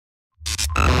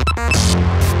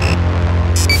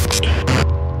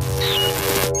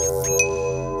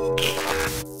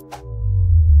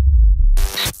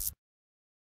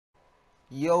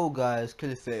Yo guys,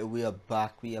 Caliphate, we are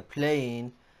back. We are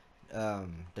playing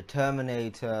the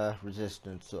Terminator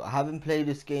Resistance. So I haven't played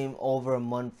this game over a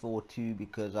month or two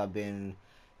because I've been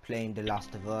playing The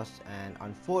Last of Us, and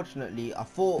unfortunately I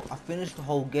thought I finished the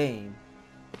whole game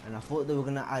and I thought they were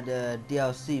gonna add a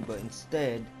DLC, but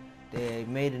instead they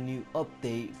made a new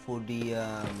update for the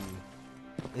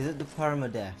is it the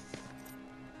permadeath?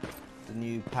 The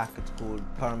new pack, it's called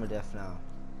permadeath now.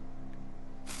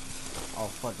 Oh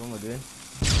fuck, what am I doing?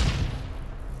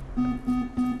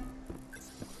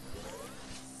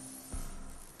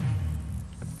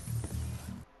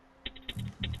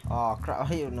 Oh crap,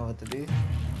 I don't know what to do.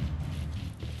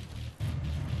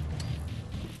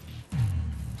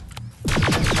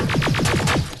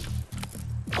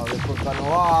 Oh, this one's got no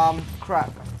arm.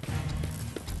 Crap.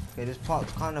 Okay, this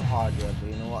part's kind of hard, yeah, but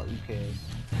you know what, who cares?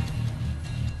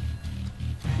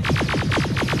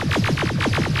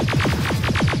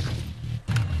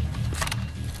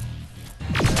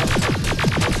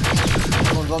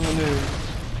 This one's on the move.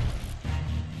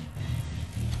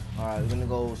 Alright, we're gonna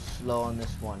go slow on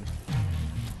this one.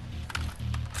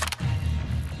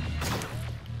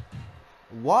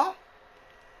 What?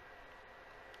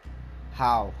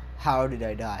 How? How did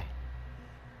I die?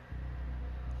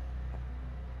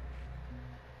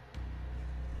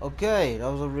 Okay,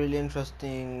 that was a really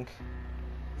interesting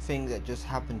thing that just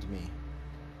happened to me.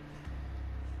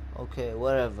 Okay,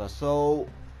 whatever. So,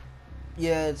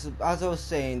 yeah, it's, as I was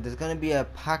saying, there's gonna be a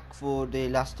pack for The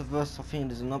Last of Us. I think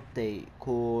there's an update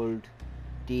called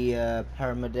the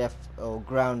permadeath or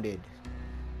grounded.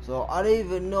 So I don't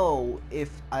even know if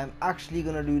I'm actually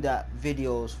gonna do that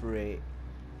videos for it,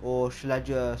 or should I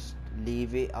just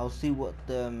leave it? I'll see what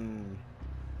the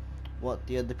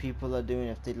other people are doing.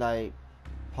 If they like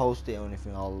post it or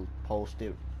anything, I'll post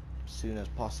it as soon as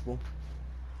possible.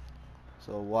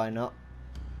 So why not?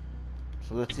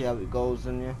 So let's see how it goes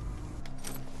then, yeah.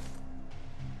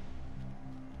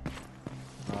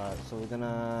 Alright, so we're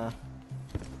gonna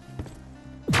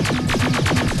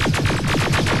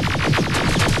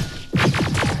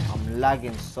I'm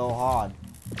lagging so hard.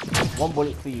 One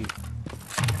bullet for you.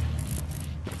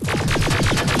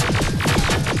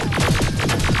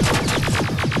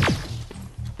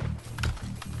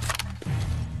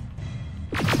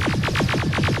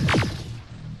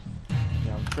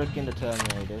 Yeah, I'm tricking the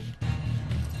Terminators.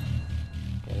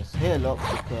 Okay, let's heal up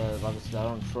because obviously I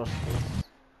don't trust this.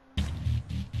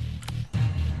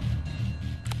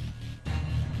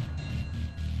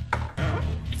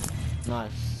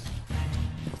 Nice.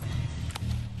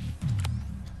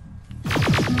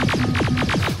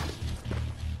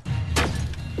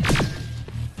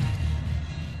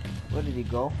 Where did he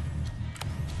go?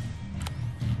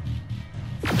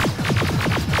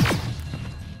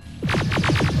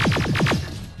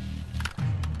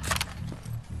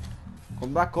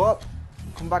 Come back up.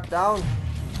 Come back down.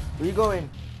 Where you going?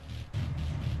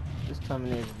 This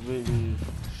Terminator is really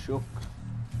shook.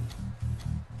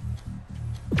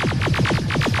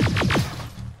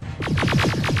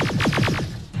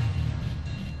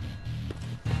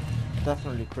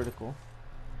 Definitely critical.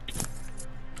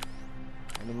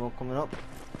 Any more coming up?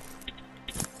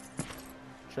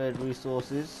 Trade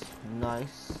resources.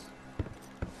 Nice.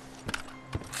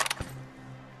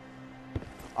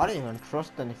 I don't even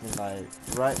trust anything like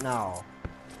right now.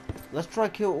 Let's try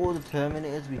kill all the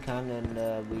Terminators we can, and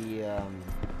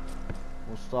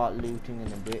we'll start looting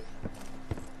in a bit.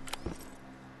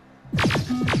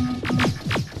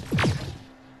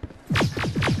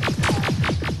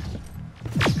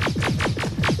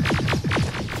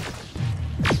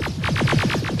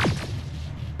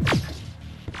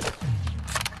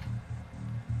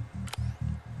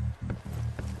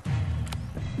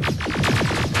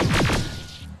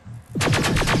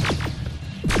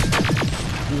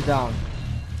 He's down.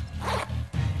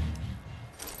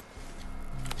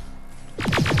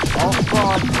 Oh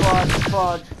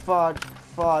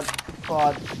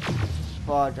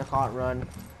fudge, I can't run.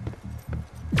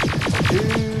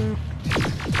 Dude.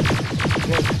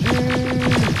 Get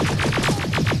duped.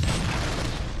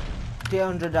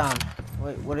 300 down.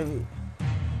 Wait, what have you?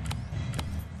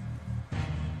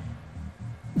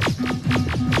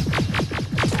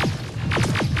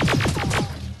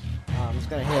 I'm just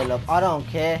gonna heal up. I don't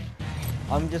care.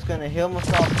 I'm just gonna heal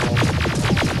myself.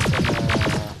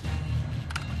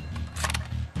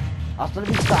 Hasta la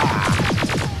vista.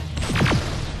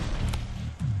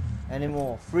 Any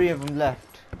more? 3 of them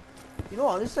left. You know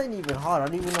what? This ain't even hard. I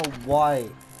don't even know why.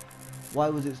 Why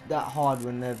was it that hard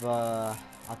whenever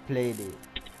I played it?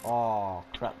 Oh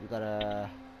crap! We gotta.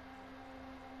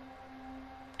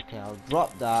 Okay, I'll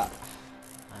drop that,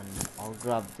 and I'll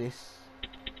grab this.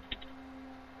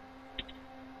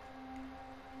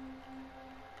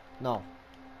 No.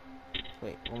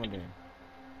 Wait, what am I doing?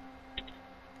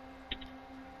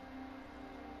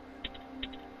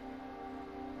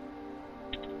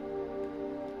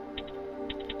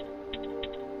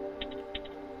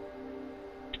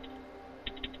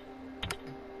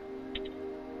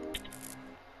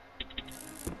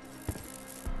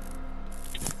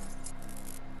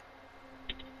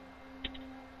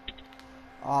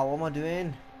 Ah, what am I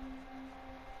doing?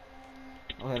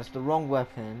 Okay, that's the wrong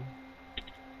weapon.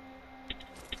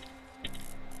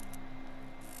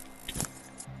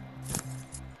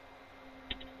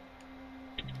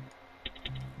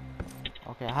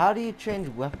 Okay, how do you change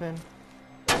weapon?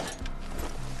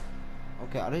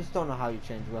 Okay, I just don't know how you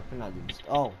change weapon. I didn't.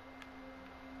 Oh.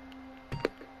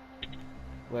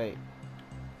 Wait.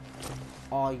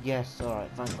 Oh, yes.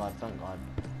 Alright, thank God, thank God.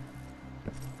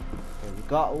 Okay, we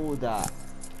got all that.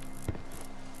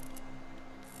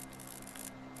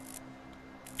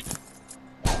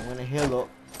 I'm gonna heal up.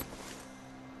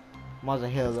 Might as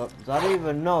well heal up. Cause I don't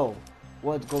even know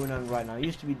what's going on right now. It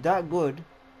used to be that good.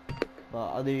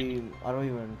 But I don't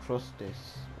even trust this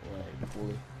like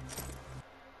fully.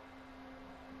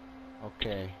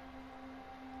 Okay.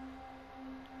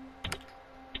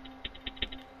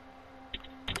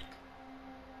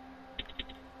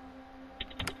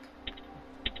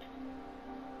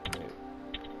 Wait.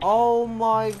 Oh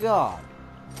my God.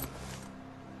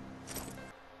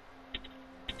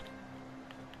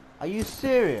 Are you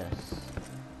serious?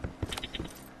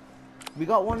 We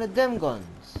got one of them guns.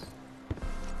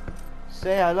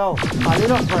 Say hello, my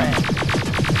little friend.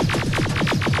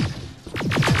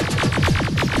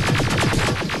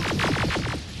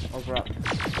 Oh crap.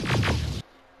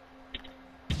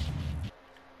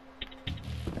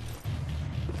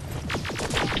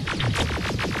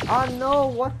 Oh no,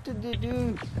 what did they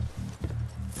do?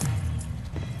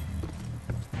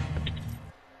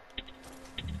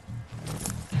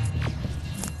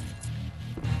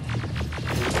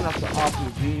 We're gonna have to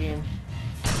RPG him.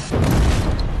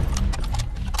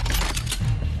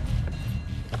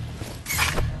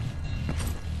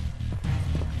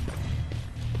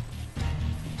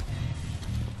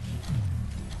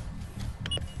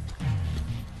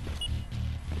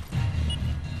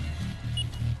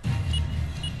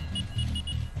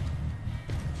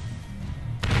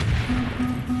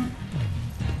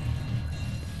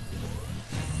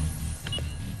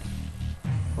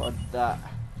 Got that.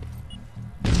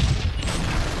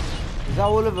 Is that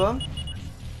all of them?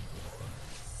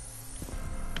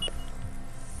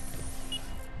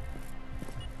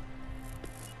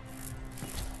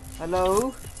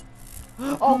 Hello?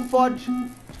 Oh fudge!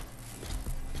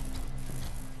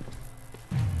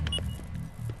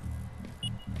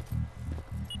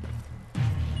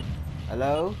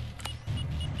 Hello?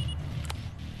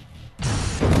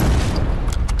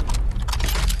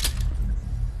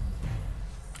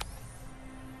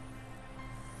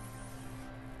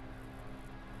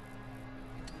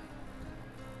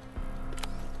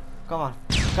 Come on,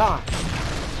 come on.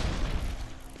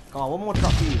 Come on, one more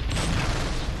drop for you.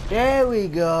 There we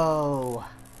go.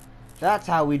 That's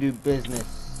how we do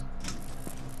business.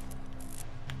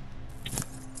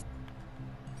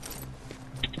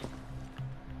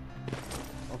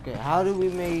 Okay, how do we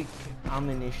make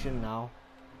ammunition now?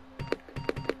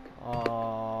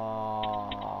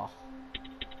 I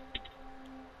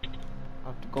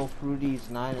have to go through these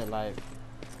 9 alive.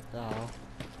 Now.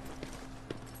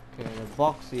 Okay, the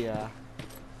box here.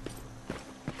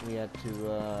 We had to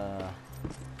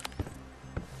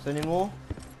is there any more?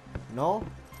 No?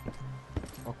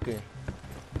 Okay.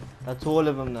 That's all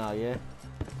of them now, yeah?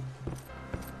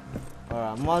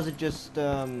 Alright, I might as well just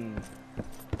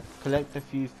collect a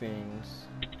few things.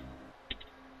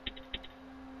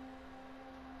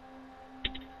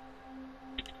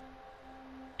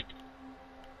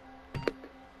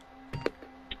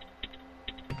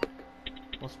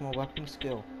 What's my weapon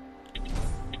skill?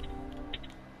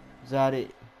 Is that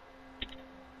it?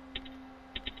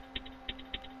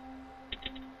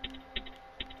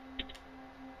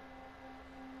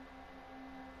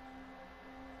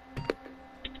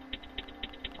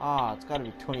 Ah, it's gotta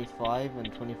be 25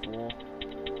 and 24.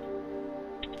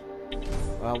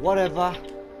 Whatever.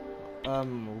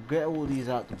 We'll get all these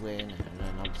out the way, and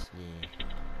then obviously.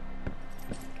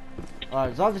 Alright,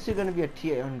 it's obviously gonna be a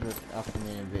T800 after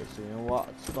me in a bit, so you know what?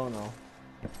 I just don't know.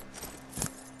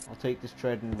 I'll take this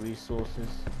trade and resources.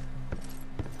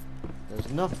 There's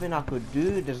nothing I could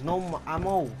do. There's no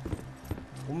ammo.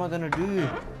 What am I gonna do?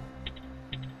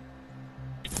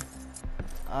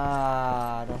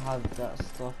 Ah, I don't have that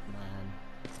stuff, man.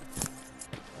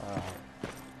 Alright.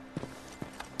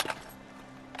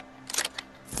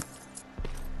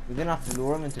 We're gonna have to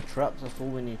lure them into traps. That's all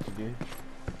we need to do.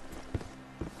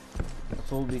 That's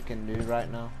all we can do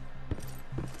right now.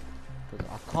 Because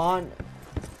I can't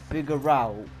figure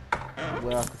out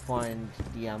where I could find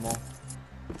the ammo.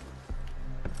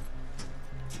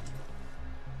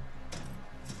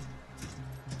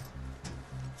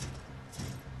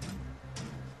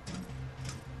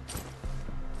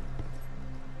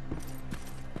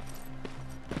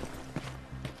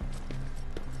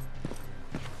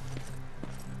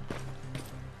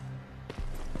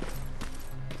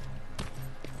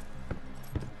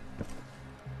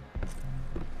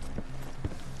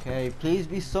 Okay, please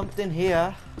be something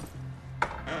here.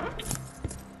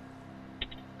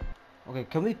 Okay,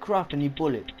 can we craft any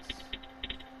bullets?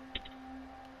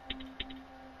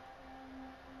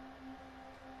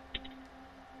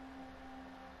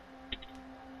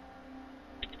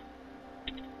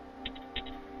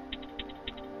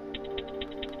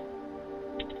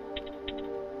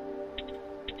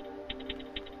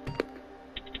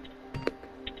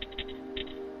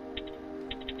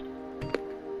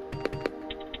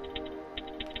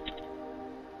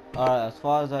 Alright, as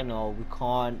far as I know, we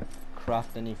can't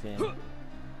craft anything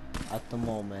at the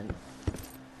moment.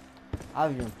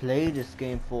 I've even played this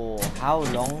game for how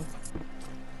long?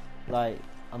 Like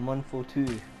a month or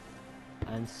two,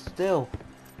 and still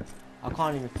I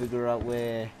can't even figure out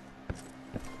where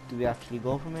do we actually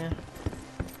go from here.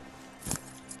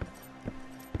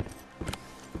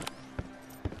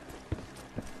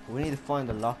 We need to find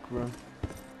the lock room,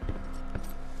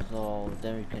 so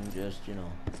then we can just, you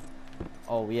know.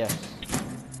 Oh yes,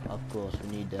 of course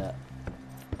we need that.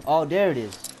 Oh, there it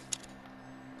is.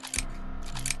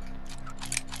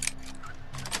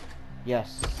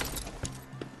 Yes.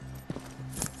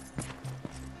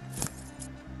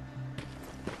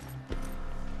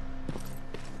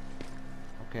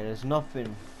 Okay, there's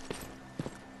nothing.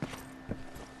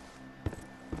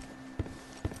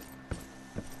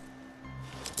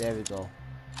 There we go.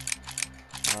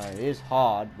 Alright, it is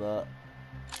hard, but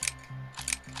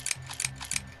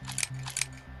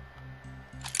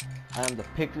I am the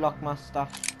picklock master.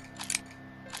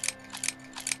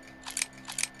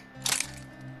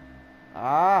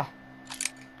 Ah!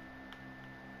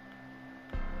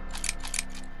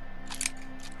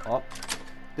 Oh,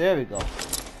 there we go.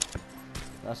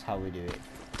 That's how we do it.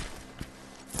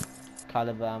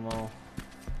 Caliber ammo.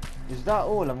 Is that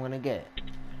all I'm gonna get?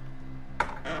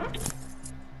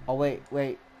 Oh wait,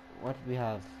 wait. What do we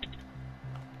have?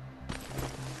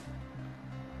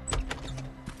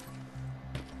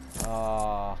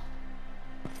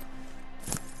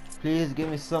 Please give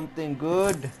me something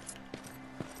good.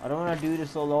 I don't want to do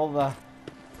this all over.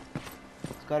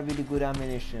 It's gotta be the good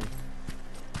ammunition.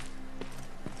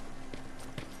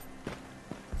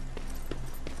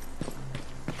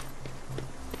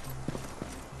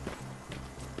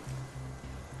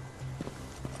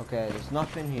 Okay, there's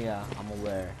nothing here, I'm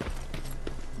aware.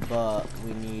 But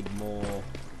we need more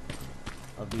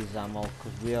of these ammo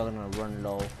because we are gonna run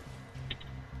low.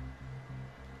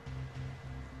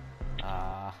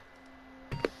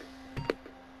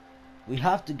 We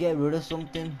have to get rid of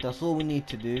something. That's all we need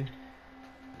to do.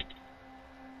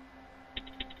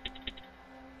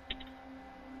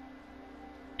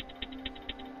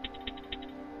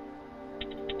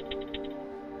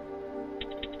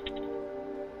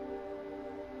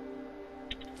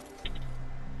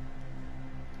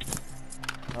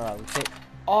 Alright, we take.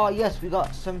 Oh yes, we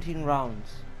got 17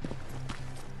 rounds.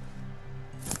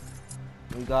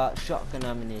 We got shotgun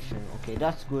ammunition. Okay,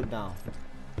 that's good now.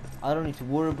 I don't need to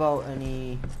worry about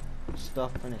any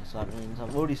stuff in it, so that means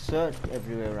I've already searched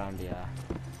everywhere around here.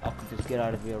 I could just get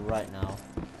out of here right now.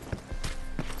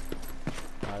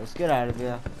 Alright, let's get out of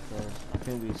here, because I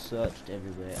think we searched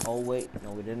everywhere. Oh wait,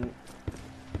 no we didn't.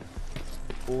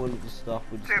 All of this stuff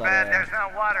we just Too bad there's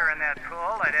no water in that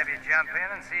pool. I'd have you jump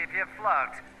in and see if you float.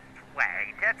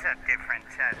 Wait, that's a different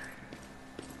test.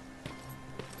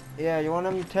 Yeah, you want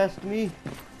them to test me?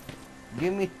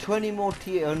 Give me 20 more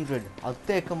T-800. I'll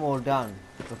take them all down.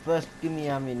 But first, give me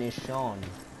ammunition.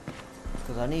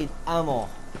 Because I need ammo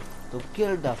to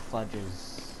kill the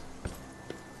fudges.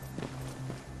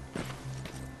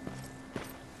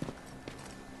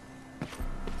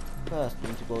 First, we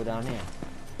need to go down here.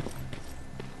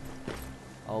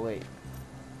 Oh, wait.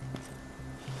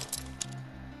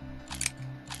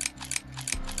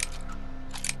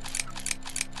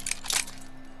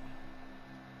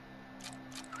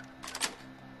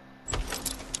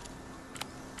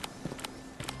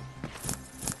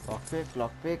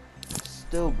 Lockpick,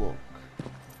 steelbook.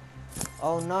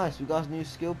 Oh nice, we got a new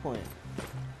skill point.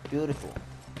 Beautiful.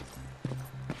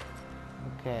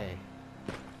 Okay.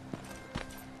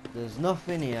 There's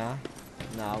nothing here.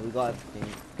 Now we got everything.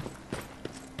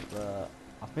 But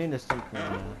I think there's something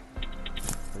here.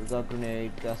 We got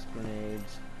grenade, gas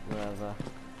grenades, whatever.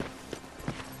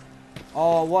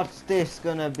 Oh, what's this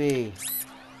gonna be?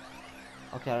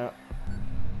 Okay,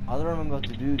 I don't remember how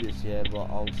to do this yet, but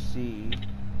I'll see.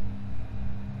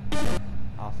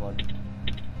 Have fun.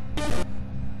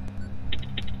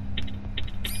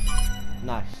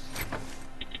 Nice.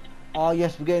 Oh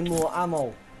yes, we're getting more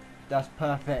ammo. That's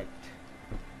perfect.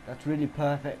 That's really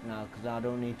perfect now, because I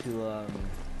don't need to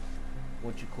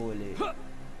what you call it,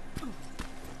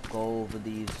 go over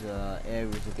these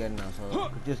areas again now. So I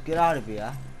could just get out of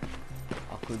here.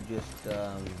 I could just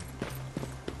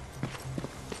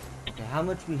okay, how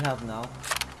much we have now?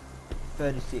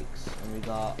 36, and we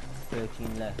got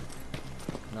 13 left.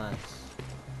 Nice.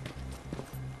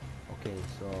 Okay,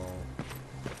 so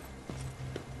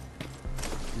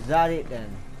is that it then?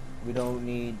 We don't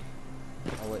need,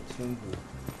 oh wait, swimming pool.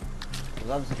 There's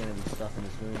obviously going to be stuff in the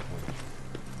swimming pool.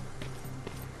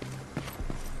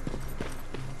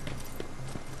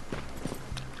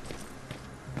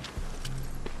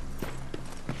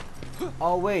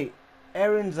 Oh wait,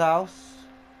 Aaron's house.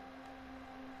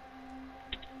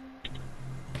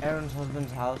 Aaron's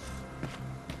husband's house.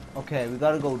 Okay, we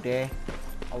gotta go there.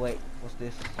 Oh wait, what's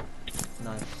this?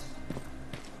 Nice.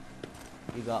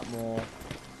 We got more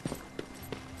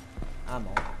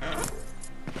ammo.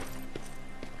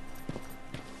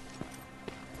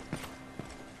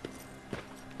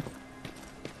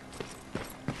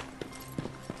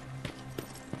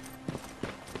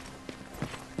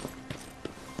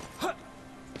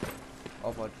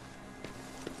 Oh god.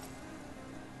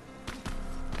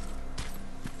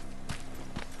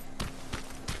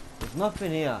 There's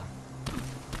nothing here.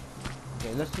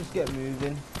 Okay, let's just get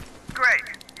moving. Great,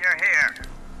 you're here.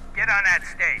 Get on that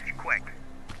stage, quick.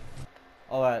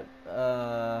 Alright,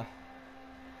 I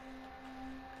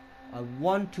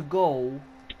want to go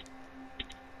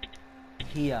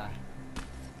here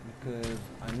because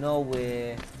I know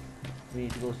where we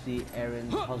need to go see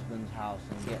Aaron's husband's house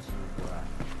and get something for her.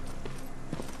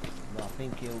 But I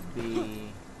think it'll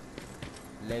be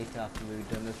later after we've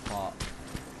done this part.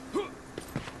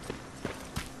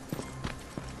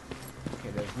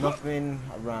 Okay, there's nothing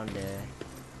around there.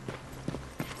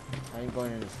 I ain't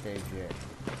going in the stage yet.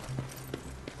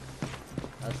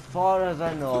 As far as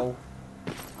I know,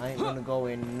 I ain't gonna go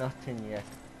in nothing yet.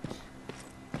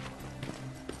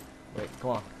 Wait, come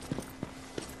on.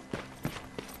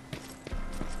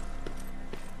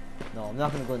 No, I'm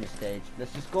not gonna go in the stage.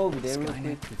 Let's just go over there real quick.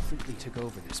 Skynet completely took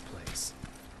over this place.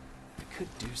 I could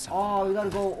do something. Oh, we gotta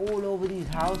go all over these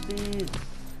houses.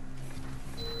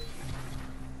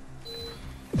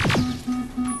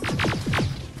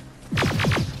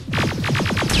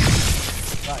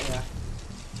 Right, yeah.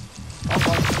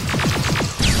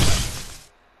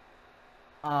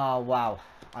 Ah, wow.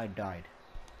 I died.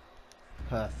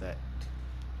 Perfect.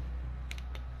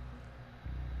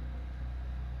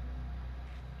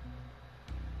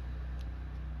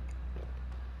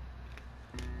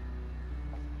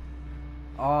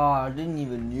 Oh, I didn't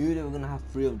even knew they were gonna have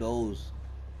 3 of those.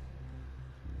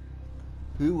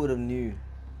 Who would have knew?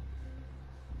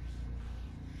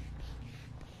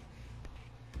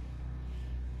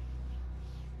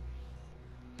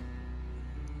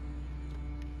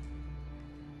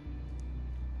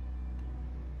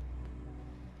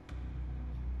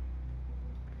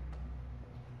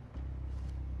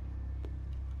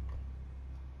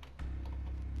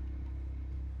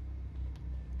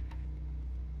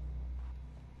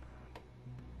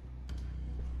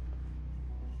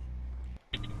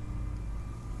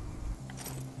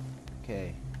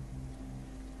 Okay.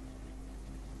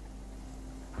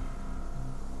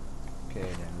 Okay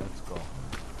then, let's go.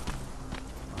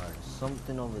 Alright,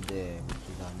 something over there, which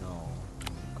is I know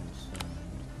I'm concerned.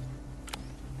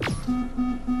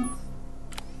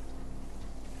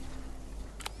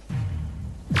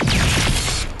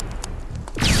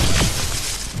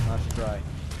 Let's try.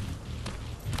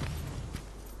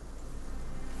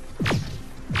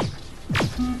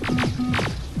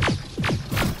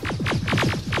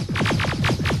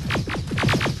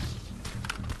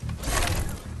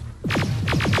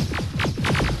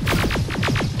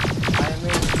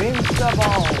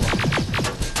 Invincible!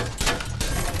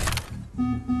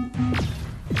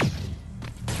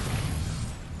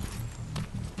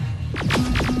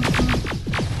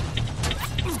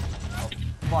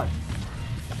 Fun.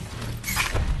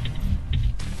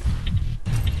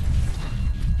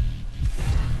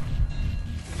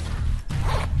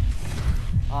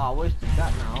 Ah, I wasted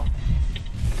that now.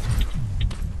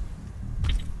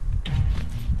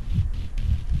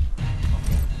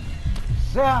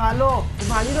 Okay. Say hello to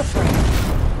my little friend.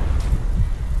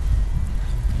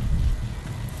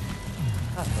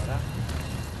 That's better.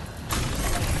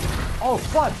 Oh,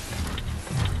 fuck!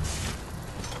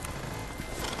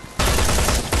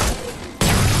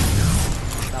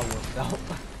 That worked out.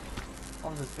 I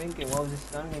was just thinking, why was he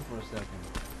standing for a second?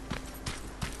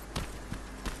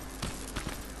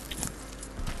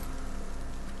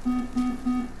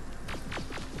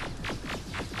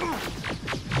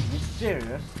 Are you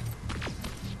serious?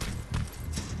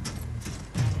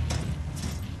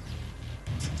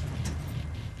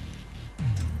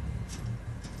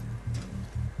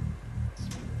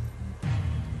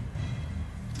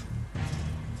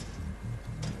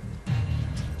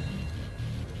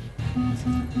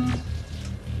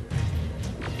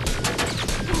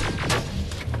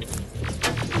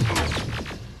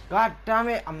 God damn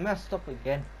it, I messed up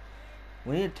again.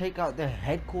 We need to take out their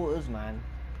headquarters, man.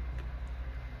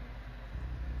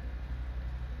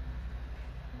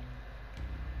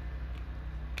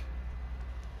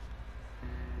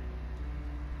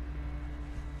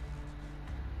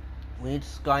 We need to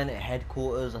Skynet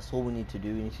headquarters, that's all we need to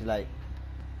do. We need to like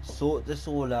sort this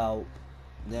all out.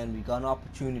 Then we got an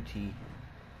opportunity,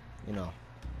 you know.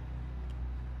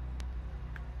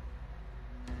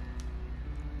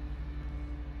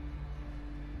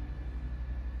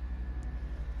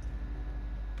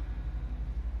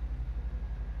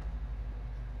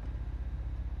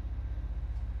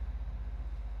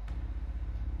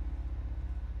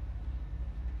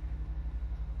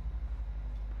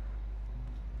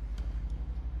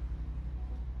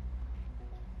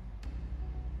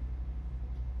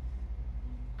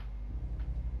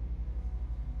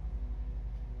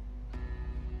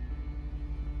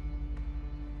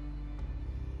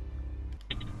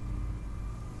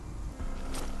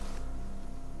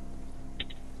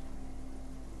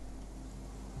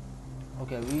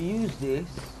 Okay, we use this,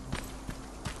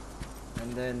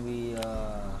 and then we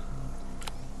let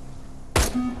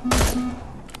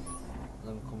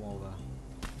me come over.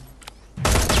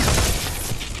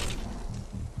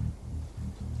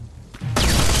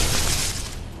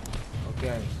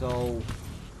 Okay, so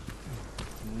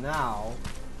now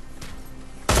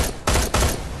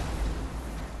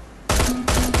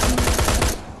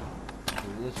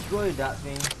we destroyed that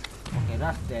thing. Okay,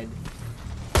 that's dead.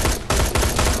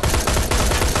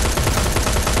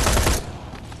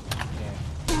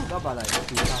 Got about like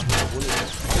 2,000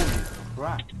 bullets. Holy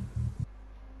crap.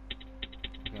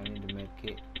 Okay, I need to make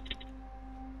it.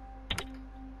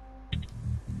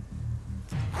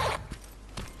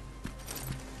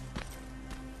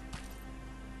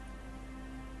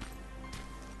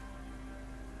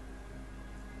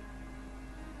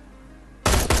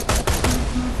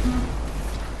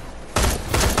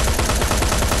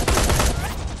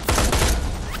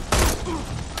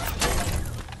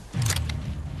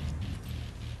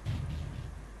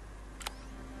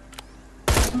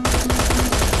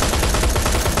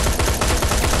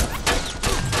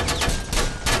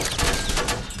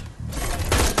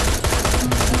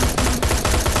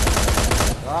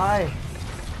 Die!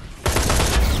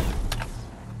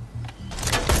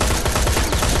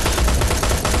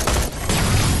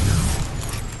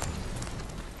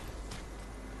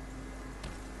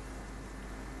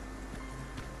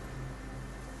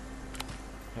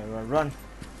 Okay, run.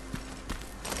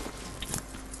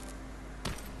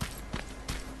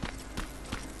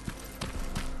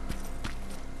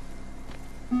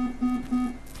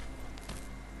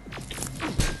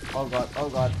 Oh god, oh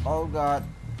god, oh god.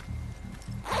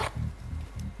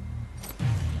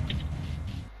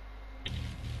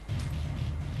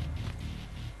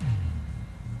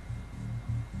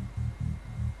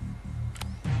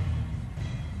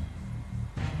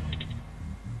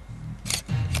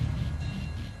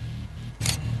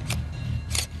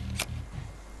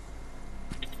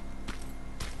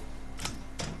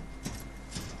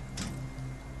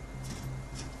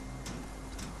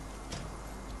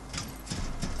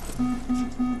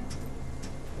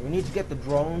 We need to get the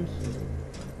drones.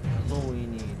 That's all we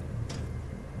need.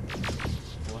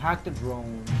 We'll hack the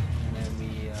drones and then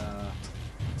we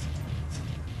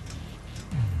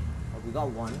got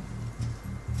one.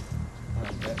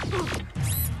 Okay.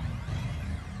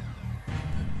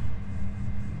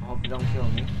 I hope you don't kill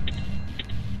me.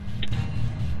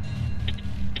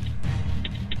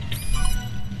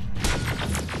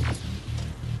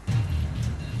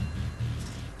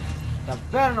 The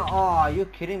better not. Oh, are you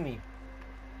kidding me?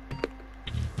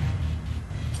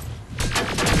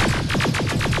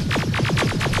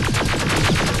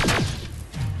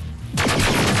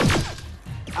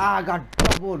 Ah, I got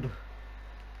doubled.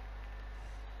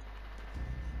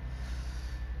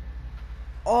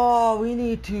 Oh, we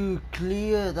need to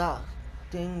clear that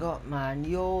thing up, man.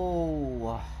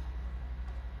 Yo.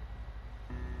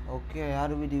 Okay, how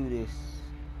do we do this?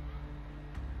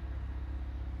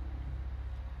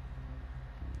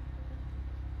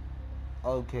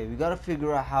 Okay, we gotta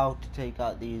figure out how to take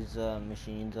out these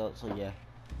machines out, so yeah.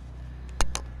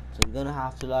 So we're gonna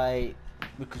have to, like,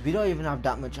 because we don't even have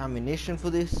that much ammunition for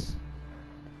this.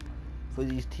 For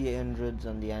these T800s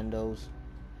and the Endos.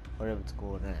 Whatever it's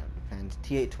called, depends.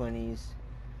 T820s.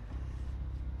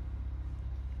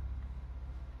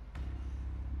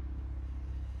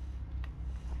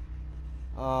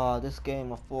 Oh, this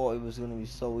game, I thought it was gonna be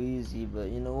so easy, but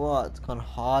you know what? It's gone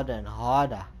harder and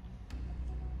harder.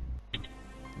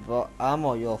 But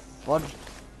ammo, you're fudged.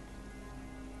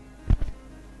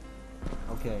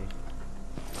 Okay,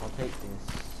 I'll take this.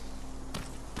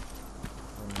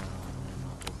 Oh, no,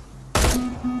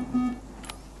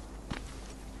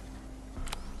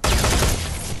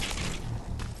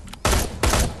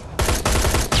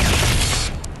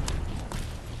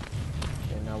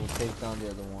 okay, now we'll take down the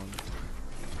other one.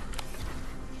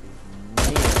 Which is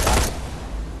near that.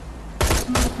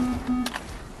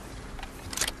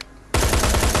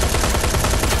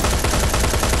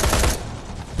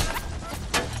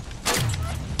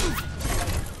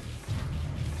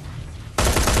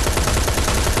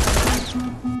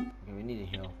 Okay, we need a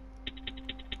heal.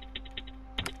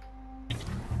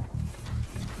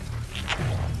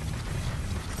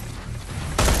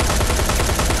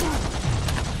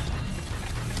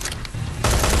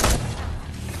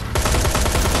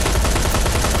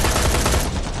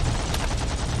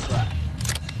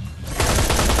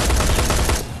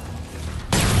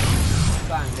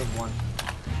 Bang, big one.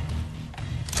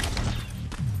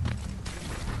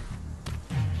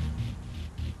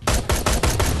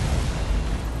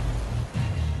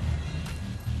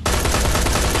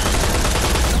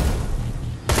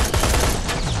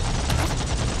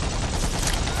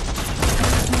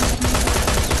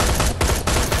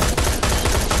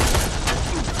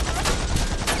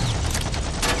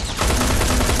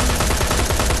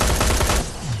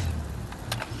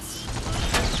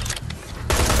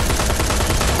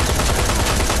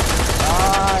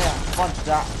 Ah, yeah, fudge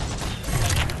that.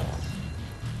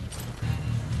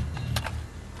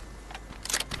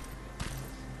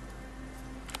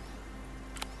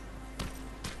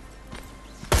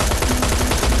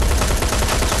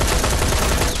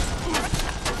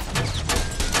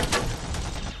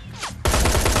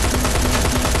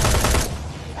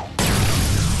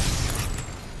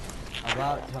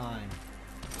 About time.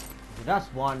 Okay, that's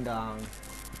one down.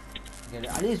 Okay,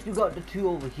 at least we got the two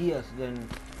over here, so then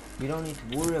we don't need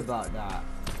to worry about that.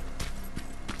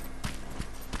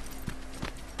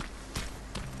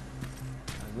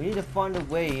 And we need to find a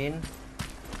way in.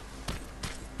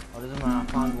 Oh, doesn't matter,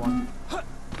 I found one.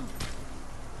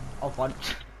 Oh, fun.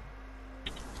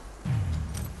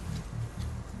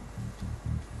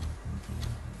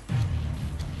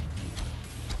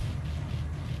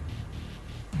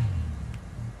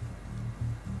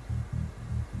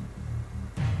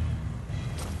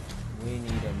 We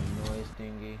need a noise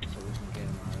thingy so we can get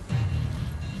him out of there.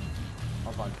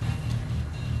 Oh, fun.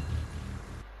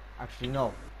 Actually,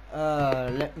 no.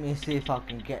 Let me see if I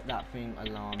can get that thing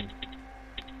alarmed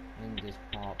in this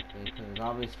part, because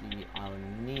obviously I'll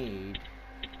need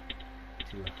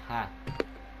to hack.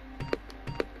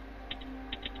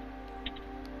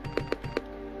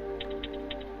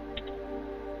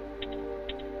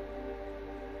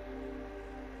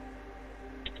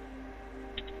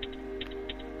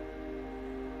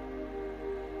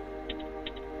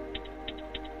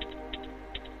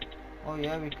 Oh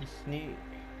yeah, we can sneak.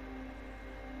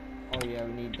 Oh yeah,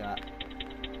 we need that.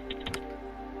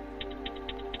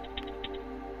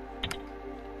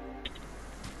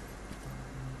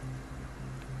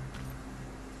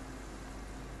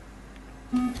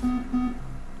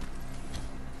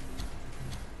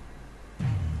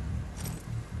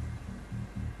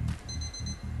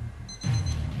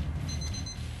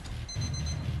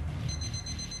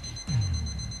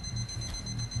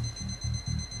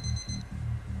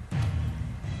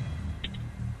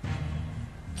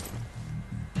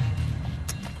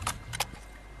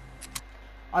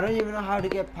 I don't even know how to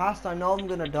get past. I know I'm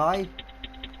gonna die.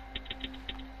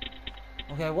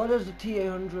 Okay, what does the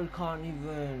T800 can't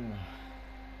even...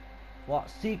 What?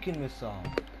 Seeking missile.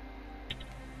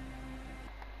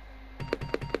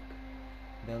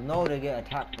 They'll know they get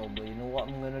attacked though, but you know what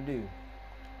I'm gonna do?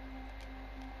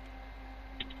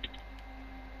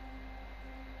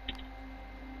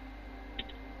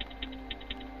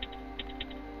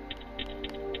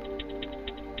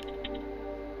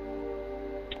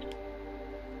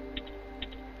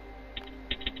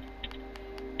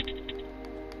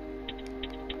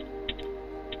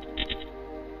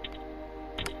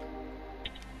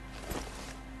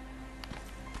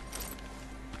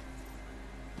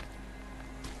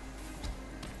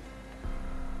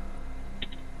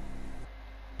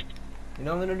 You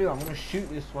know what I'm gonna do? I'm gonna shoot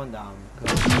this one down.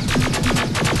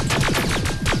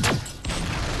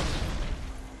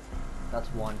 That's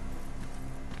one.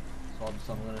 So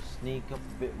obviously I'm gonna sneak up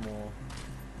a bit more.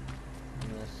 I'm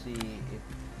gonna see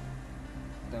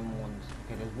if them ones.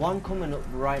 Okay, there's one coming up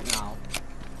right now.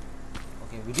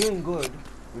 Okay, we're doing good.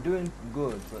 We're doing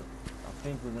good, but I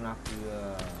think we're gonna have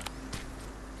to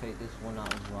take this one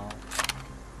out as well.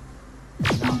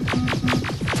 Now.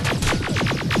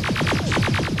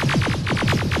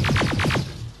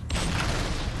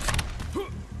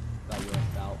 That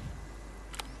worked out.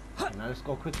 Okay, now let's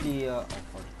go quickly. Oh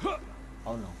god.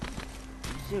 Oh no.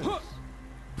 Are you serious?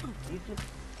 Are you just...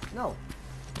 No.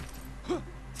 Okay,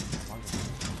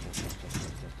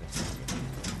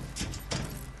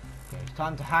 it's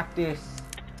time to hack this.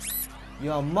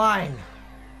 You're mine.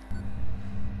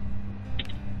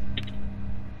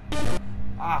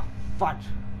 Ah, fudge.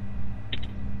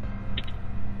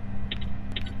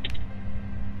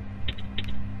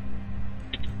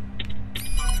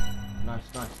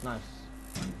 Nice.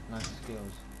 Nice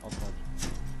skills. Oh god.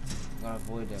 Gotta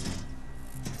avoid them.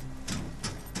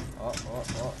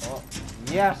 Oh.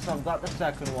 Yes, I've got the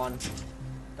second one.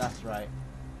 That's right.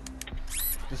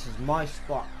 This is my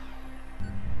spot.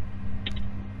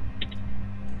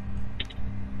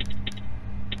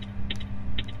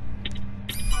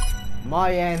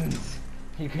 My end.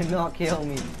 You cannot kill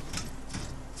me.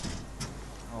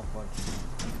 Oh god.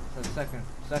 So the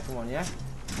second one, yeah?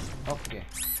 Okay.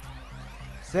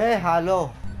 Say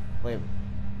hello. Wait,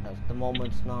 that's the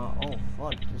moment's not. Oh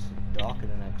fuck, this is darker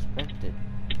than I expected.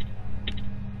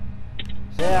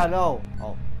 Say hello.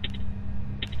 Oh.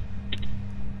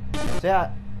 Say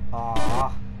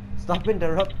ah. Stop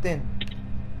interrupting.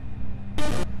 Say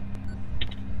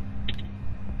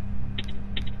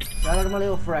hello to my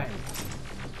little friend.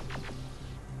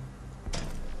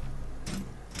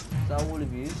 Is that all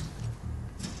of you?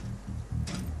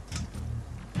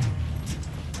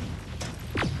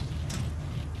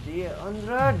 See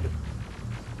 100.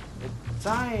 It's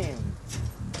time.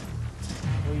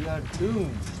 We are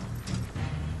doomed.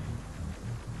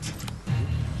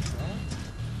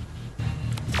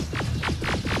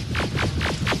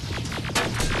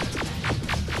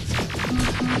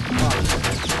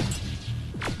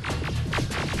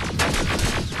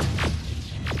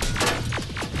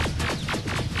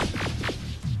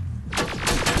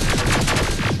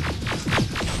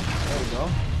 There we go.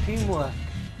 Teamwork.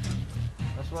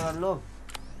 That's what I love.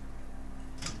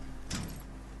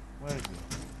 Where is it?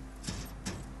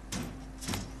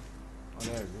 Oh,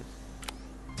 there it is.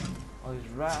 Oh,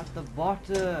 he's right at the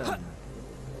bottom.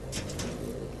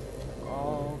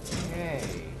 Okay.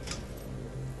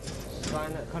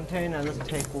 Sign that container. Let's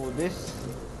take all this.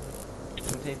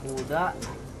 Let's take all that.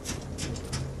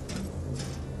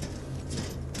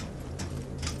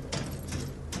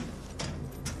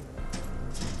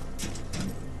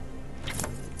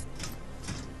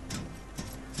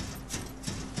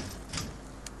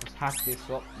 Let's hack this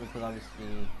up because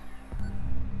obviously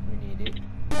we need it.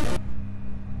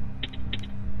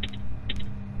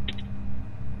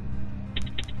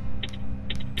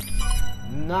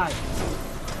 Nice.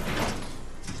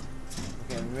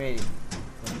 Okay, I'm ready.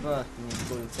 But first, we need to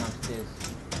go downstairs.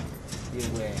 Be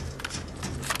aware.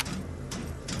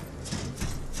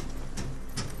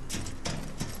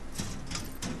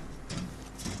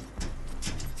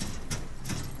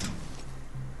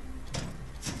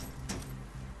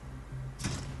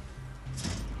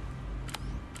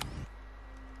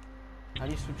 How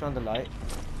do you switch on the light?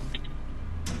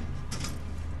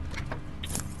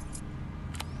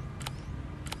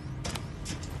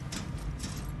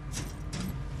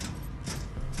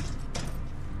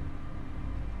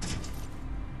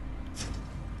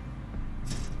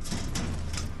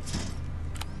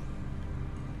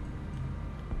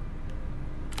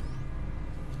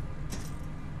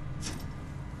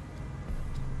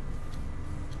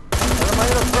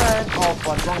 Oh,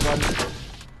 fuck, wrong gun.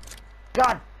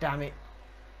 God damn it.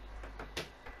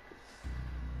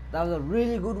 That was a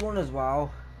really good one as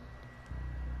well.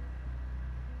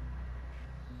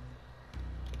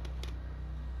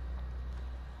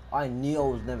 I knew I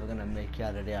was never gonna make it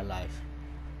out of there alive.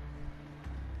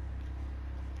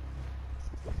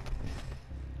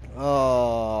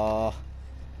 Oh.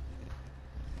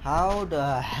 How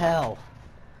the hell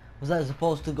was I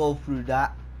supposed to go through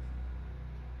that?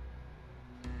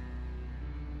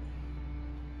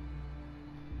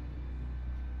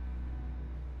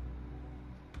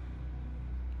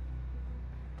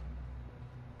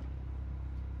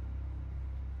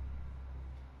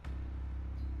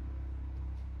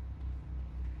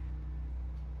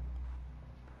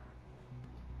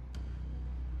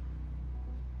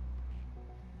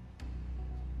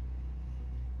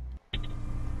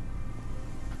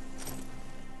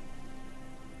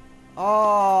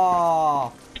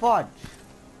 Oh, fudge.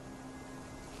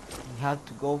 We have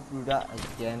to go through that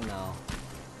again now.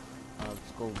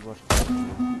 Let's go rush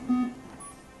that.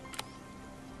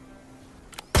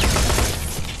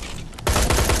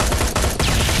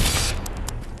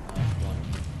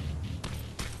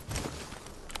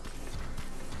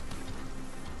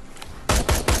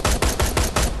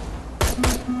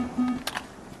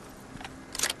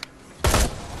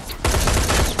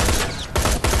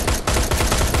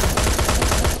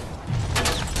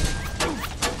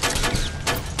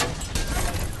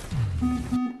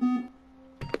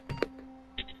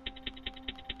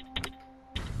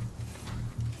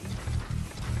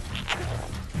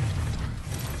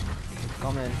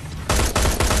 Come in.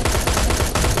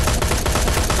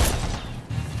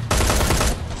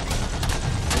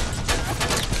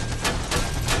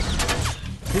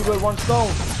 Two with one stone.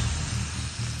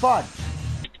 Fudge.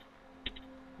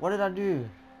 What did I do?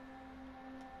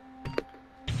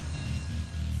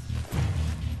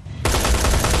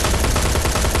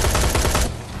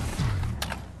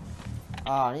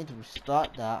 Ah, I need to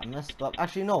restart that. I messed up.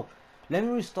 Actually, no. Let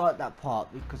me restart that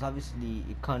part because obviously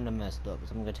it kind of messed up.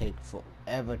 So I'm gonna take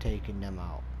forever taking them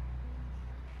out.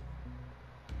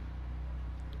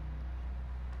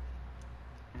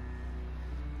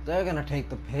 They're gonna take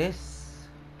the piss.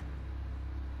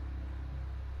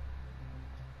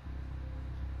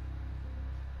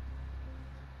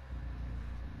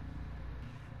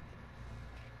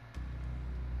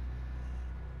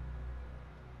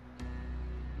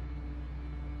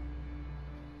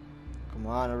 Come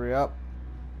on, hurry up.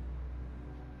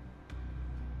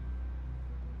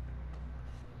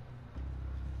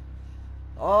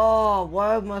 Oh,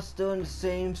 why am I still in the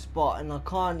same spot and I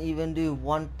can't even do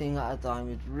one thing at a time?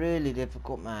 It's really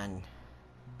difficult, man.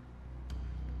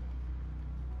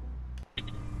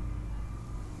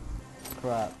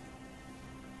 Crap.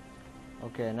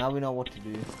 Okay, now we know what to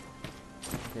do.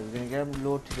 Okay, we're gonna get them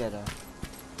load together.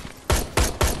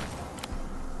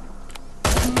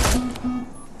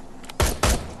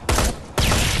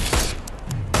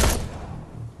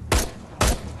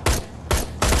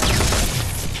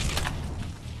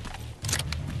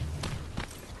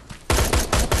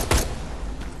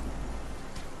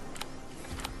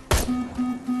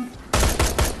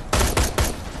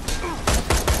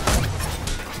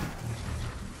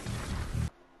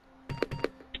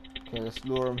 Okay, let's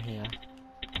lure him here.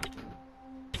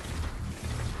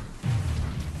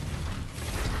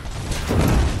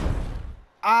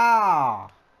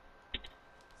 Ah!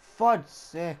 Fudge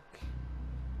sick.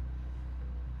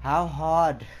 How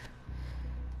hard?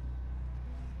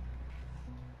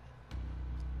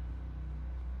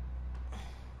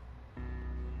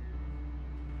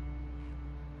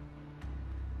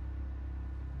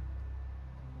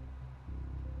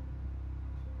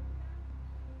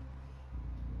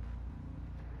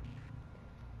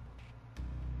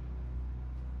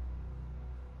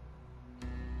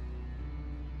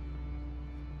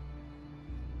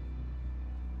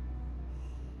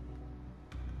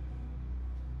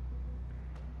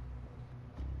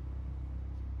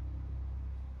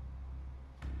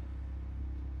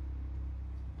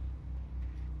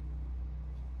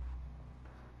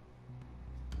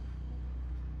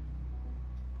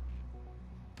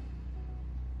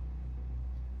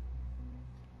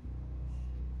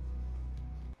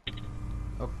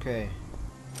 Okay.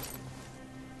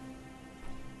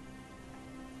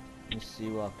 Let me see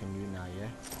what I can do now,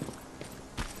 yeah?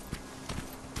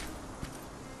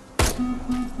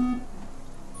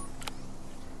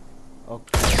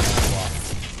 Okay, now what?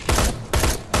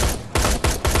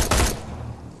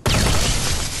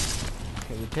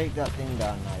 Okay, we take that thing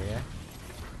down now, yeah?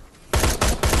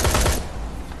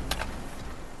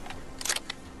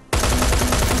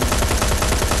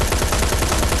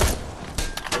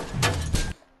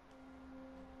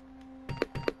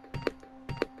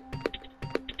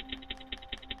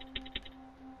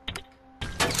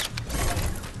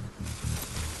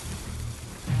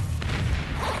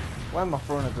 Why am I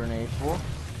throwing a grenade for?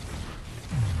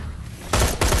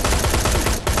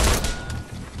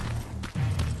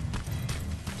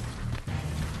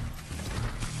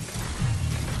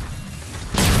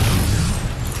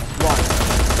 One.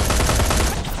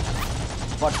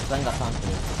 What? I ain't got time for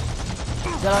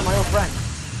this. Get out, my old friend.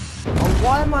 Oh,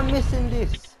 why am I missing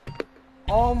this?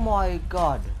 Oh my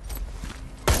god.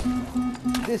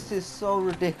 This is so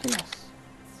ridiculous.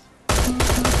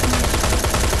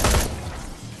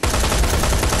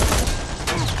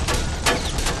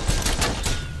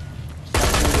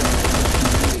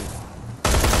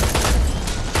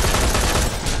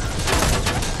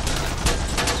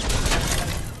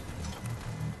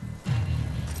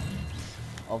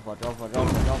 Over.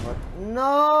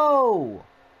 No!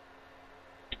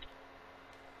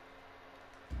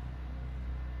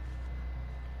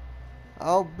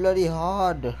 How bloody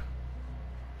hard.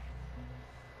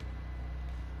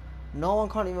 No one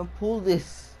can't even pull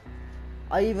this.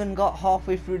 I even got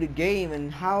halfway through the game,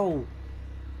 and how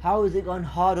is it gone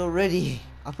hard already?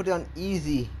 I put it on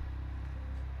easy.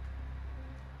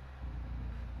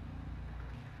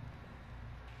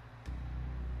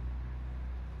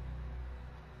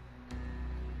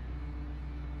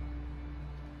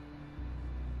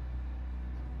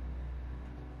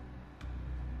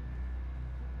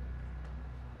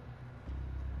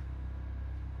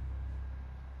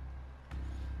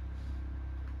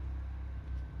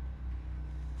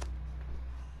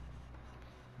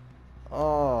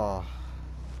 Oh.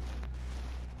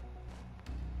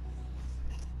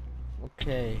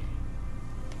 Okay.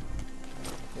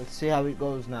 Let's see how it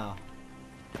goes now.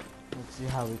 Let's see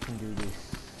how we can do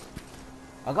this.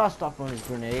 I gotta stop on his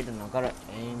grenade and I gotta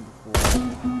aim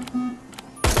before.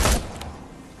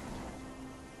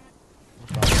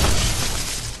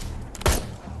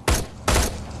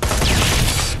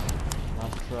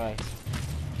 Let's try.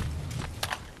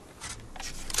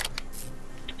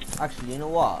 Actually, you know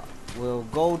what? We'll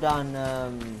go down,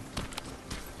 where's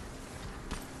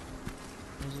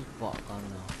this bot gone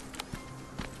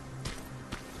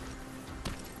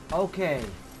now? Okay,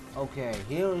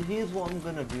 here's what I'm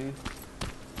gonna do.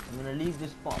 I'm gonna leave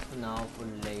this spot for now for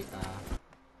later,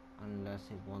 unless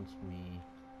it wants me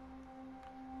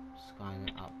skying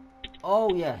it up.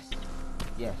 Oh yes.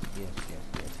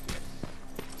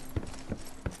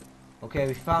 Okay,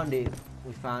 we found it.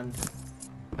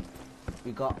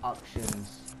 We got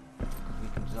options. We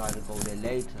can decide to go there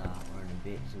later or in a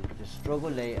bit, so we can just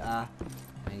struggle later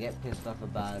and get pissed off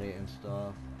about it and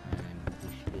stuff, and we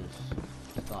should just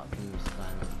start killing this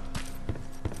guy now.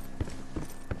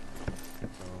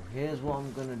 So here's what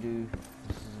I'm gonna do.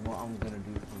 This is what I'm gonna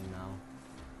do from now.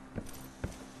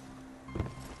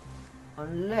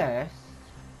 Unless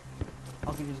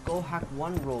I can just go hack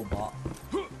one robot,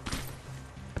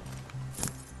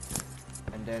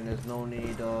 and then there's no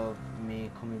need of me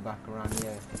coming back around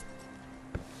here.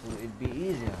 So it'd be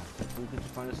easier if we could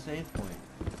just find a save point.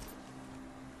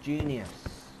 Genius.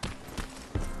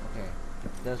 Okay,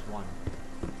 there's one.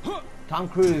 Tom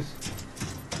Cruise.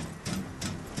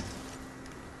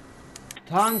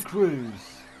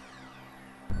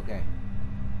 Okay.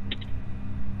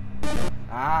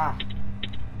 Ah.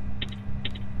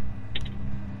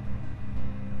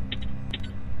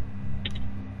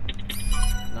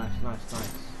 Nice.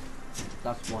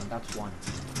 That's one.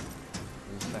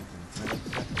 There's a second.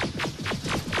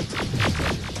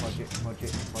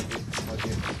 Budget.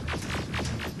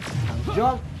 And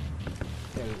jump!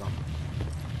 There we go.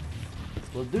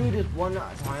 We'll do this one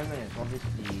at a time, and it's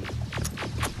obviously...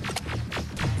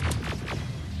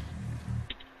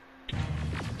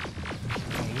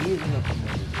 Okay, he's gonna come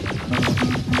over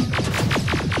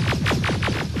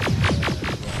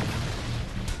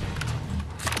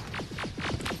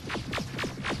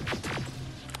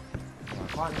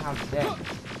I can't have them.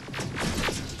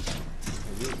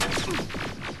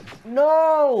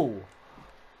 No!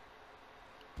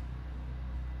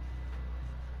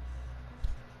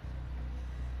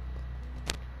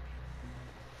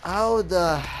 How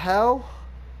the hell?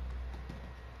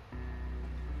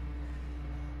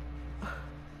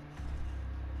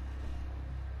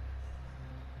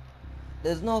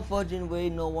 There's no fudging way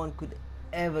no one could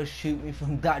ever shoot me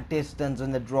from that distance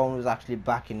when the drone was actually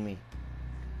backing me.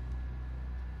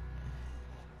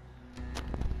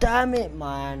 Damn it,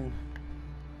 man.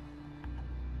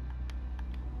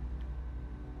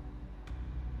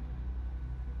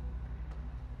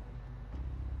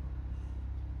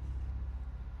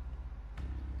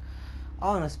 I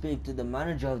want to speak to the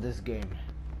manager of this game.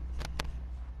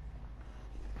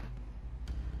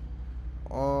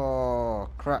 Oh,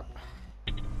 crap.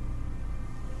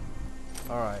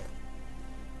 Alright,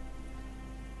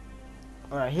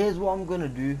 here's what I'm gonna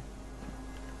do.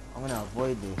 I'm gonna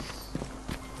avoid this.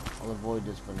 I'll avoid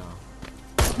this for now.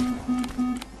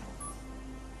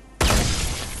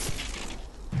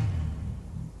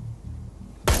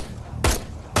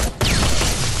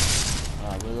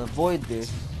 Alright, we'll avoid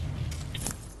this.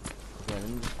 Okay, let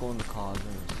me just go in the cars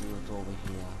and see what's over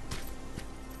here.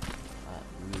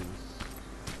 Release.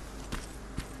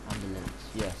 Ambulance.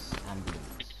 Yes,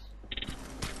 ambulance.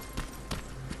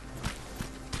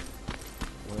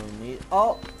 We'll need...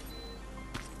 Oh!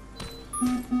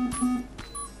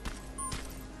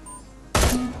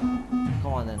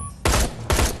 Come on then.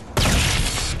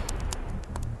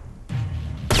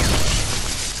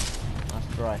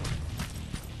 That's right.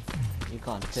 You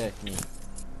can't take me.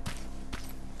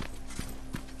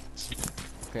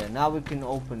 Okay, now we can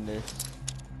open this.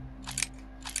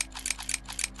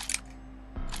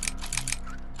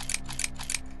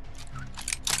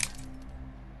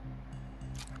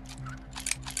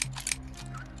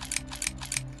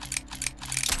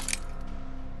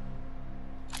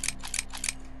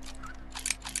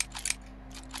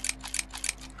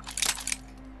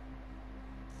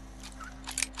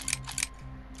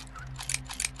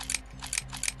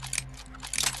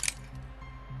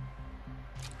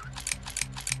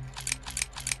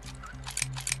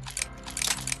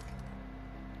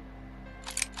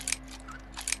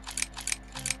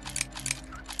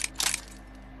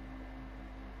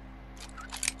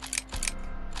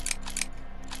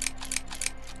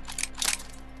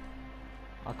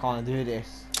 I can't do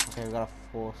this. Okay, we gotta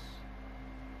force.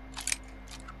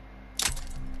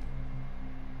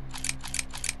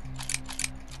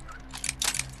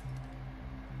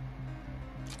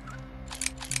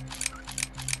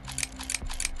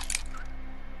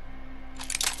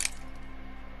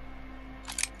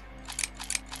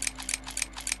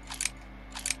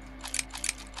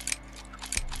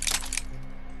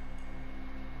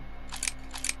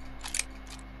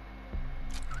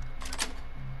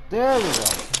 There we go.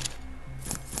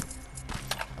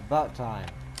 About time.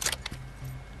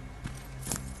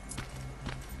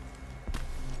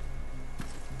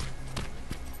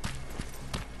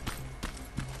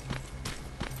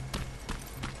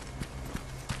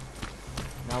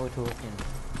 Now we're talking.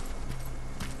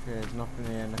 Okay, there's nothing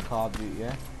in the car boot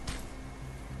yet.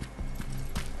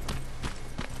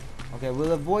 Okay,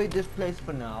 we'll avoid this place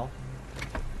for now,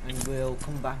 and we'll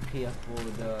come back here for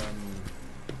the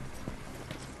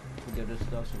other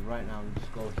stuff. So right now we'll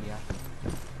just go here.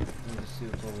 Let me just see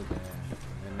what's over there.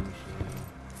 Vending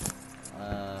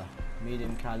machine.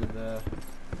 Medium caliber.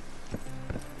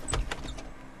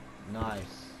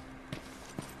 Nice.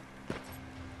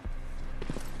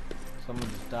 Someone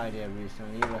just died here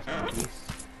recently. Rest in peace.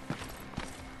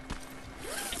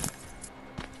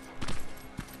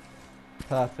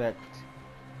 Perfect.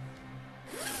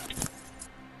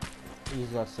 He's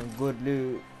got some good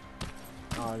loot.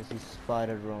 Oh, this is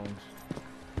spider drones.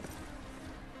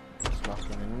 Just lock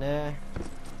him in there.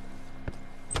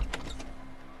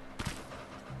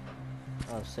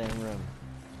 Oh, same room.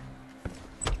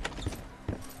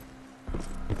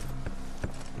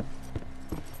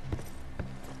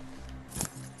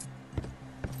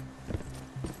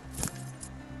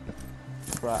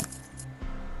 Crap.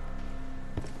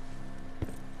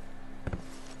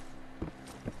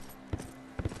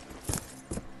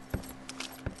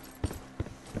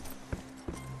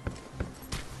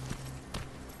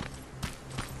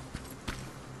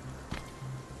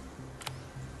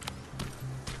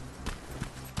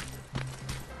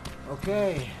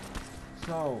 Okay,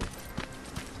 so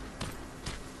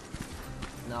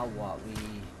now what?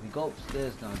 We go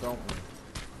upstairs now, don't we?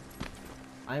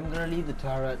 I'm gonna leave the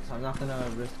turrets. I'm not gonna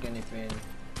risk anything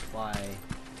by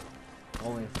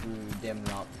going through them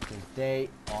lot because they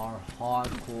are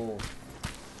hardcore.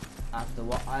 After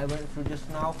what I went through just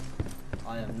now,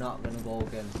 I am not gonna go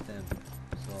against them.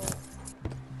 So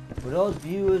for those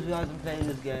viewers who hasn't played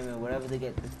this game and wherever they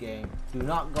get this game, do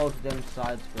not go to them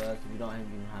sides first if you don't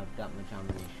even have that much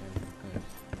ammunition, because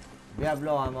if you have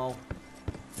low ammo,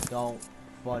 don't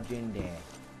fudge in there.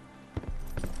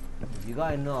 If you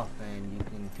got enough and you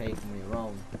can take them on your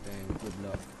own, then good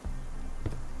luck.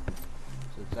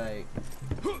 So it's like,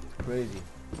 it's crazy.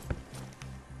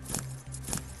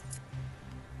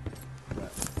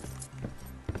 But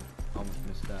almost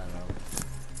missed that out.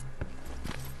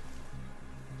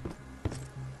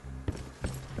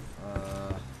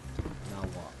 Now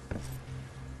what?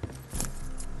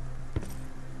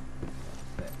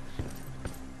 Perfection.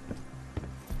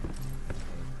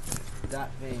 Okay. That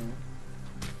thing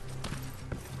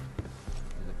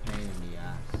is a pain in the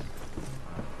ass.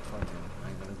 Alright, I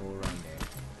ain't gonna go around there.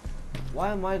 Why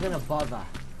am I gonna bother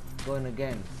going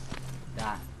against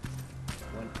that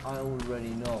when I already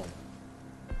know?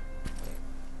 Okay.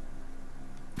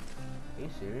 Are you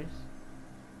serious?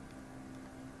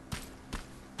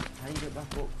 How do you get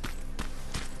back up?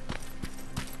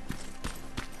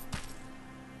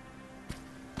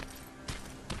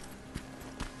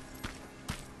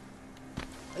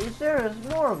 Are you serious?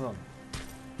 More of them.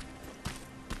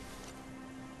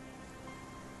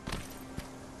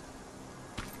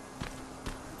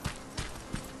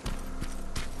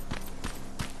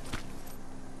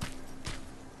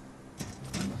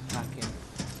 Let's hack him.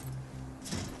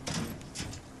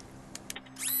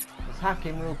 Let's hack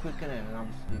him real quick and then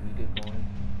obviously we get going.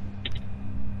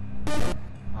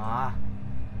 Ah.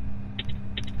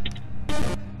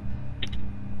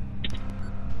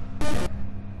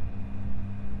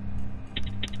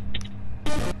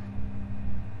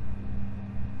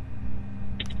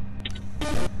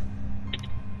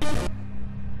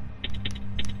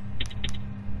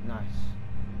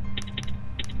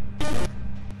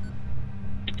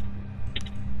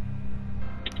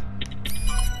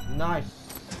 Nice.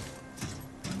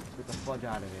 Let's get the fudge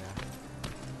out of here.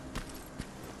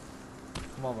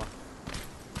 Come over.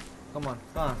 Come on,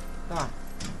 come on, come on.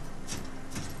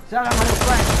 Set him on his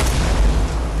flank.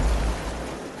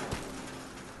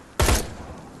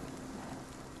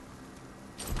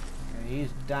 And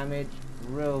he's damaged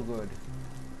real good.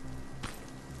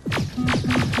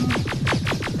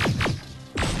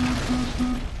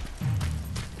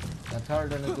 That's hard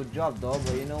done a good job though,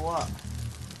 but you know what?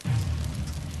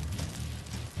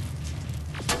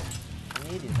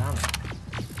 I need his ammo.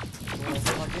 That's what I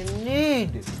fucking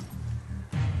need!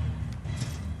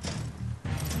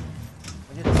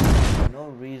 I just for no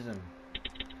reason.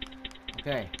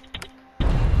 Okay.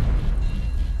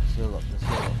 Seal up, let's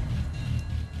seal up.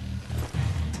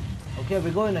 Okay,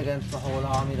 we're going against the whole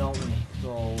army, don't we?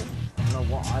 So, I don't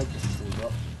know what I just pulled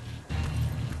up.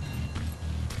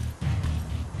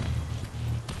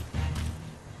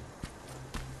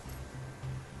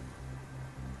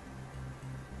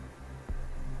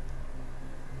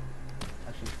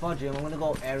 Fudge him. I'm gonna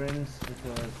go errands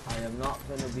because I am not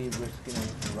gonna be risking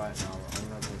anything right now. I'm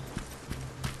gonna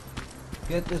just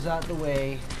get this out the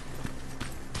way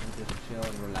and just chill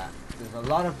and relax. There's a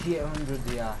lot of T800s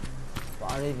here,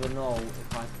 but I don't even know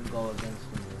if I can go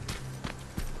against them.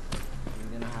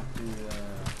 I'm gonna have to.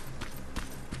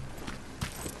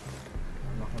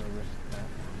 I'm not gonna risk that.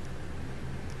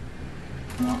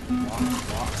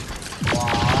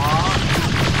 What?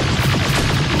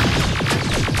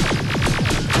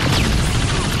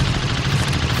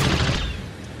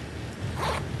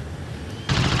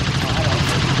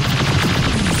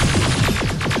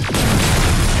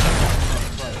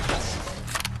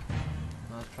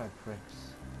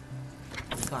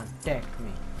 Deck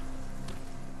me.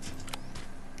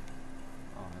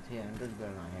 Oh, it's here. I'm just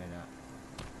better not hear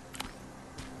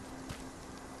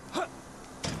that.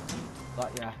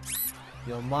 Got ya.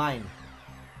 You're mine.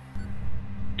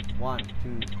 1,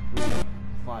 2, 3,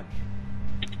 fudge.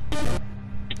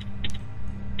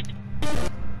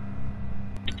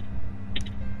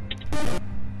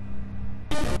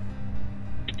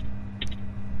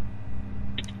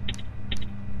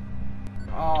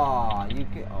 Oh, you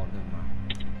get. Oh, never mind.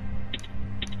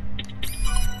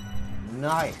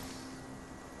 Nice.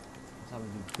 Let's have a do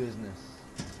business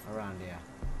around here.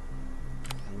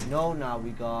 And we know now we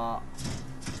got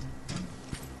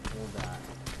all that.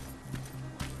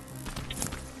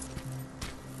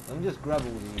 Let me just grab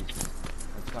all these.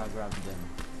 Let's try to grab them.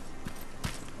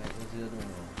 Right, what's the other one?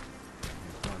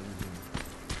 This one, isn't it?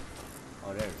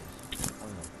 Oh, there it is. Oh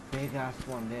no, big ass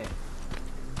one there.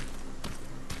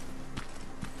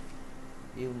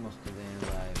 You must have been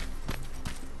alive.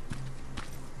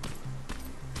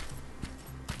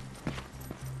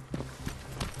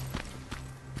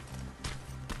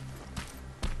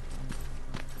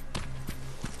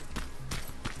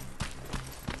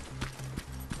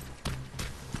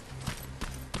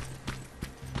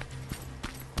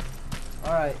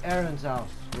 Alright, Aaron's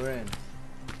house. We're in.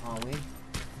 Aren't we?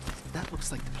 That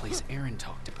looks like the place Aaron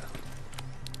talked about.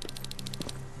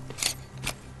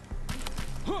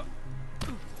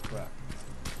 Crap.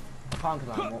 I can't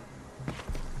climb up.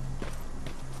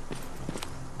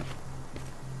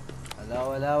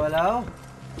 Hello, hello, hello?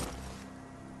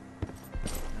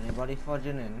 Anybody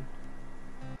fudging in?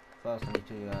 First I need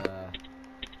to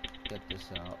get this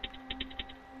out.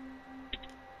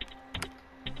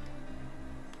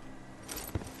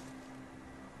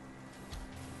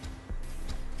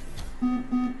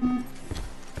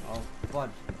 Oh,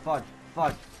 fudge, fudge,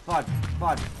 fudge, fudge,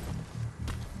 fudge.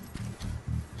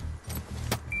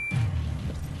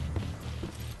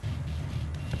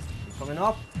 You coming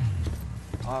up?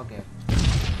 Okay.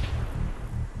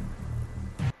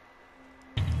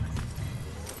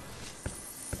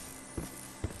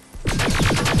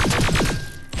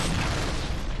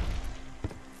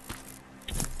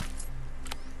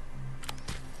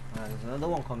 There's another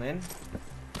one coming.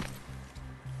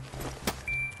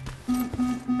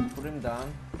 Put him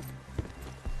down.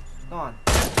 Come on.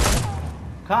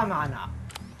 Come on up.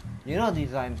 You know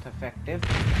these aren't effective.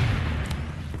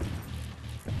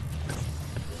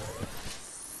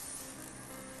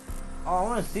 Oh, I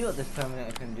want to see what this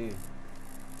Terminator can do.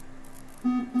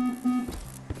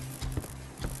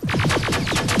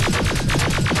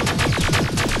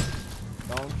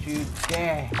 Don't you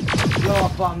dare blow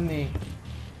up on me.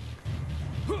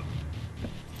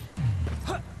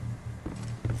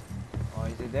 Oh,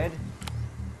 is he dead?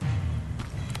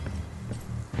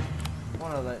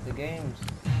 One of the games.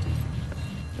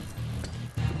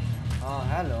 Oh,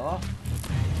 hello.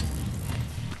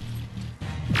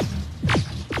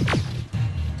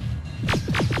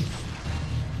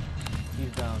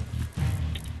 He's down.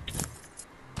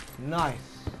 Nice.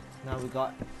 Now we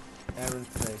got Aaron's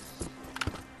place.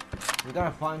 We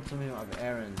gotta find something of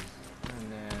Aaron's,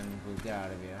 and then we'll get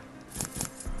out of here.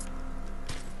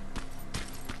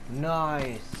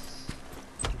 Nice.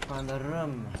 We found the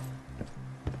room.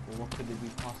 Well, what could it be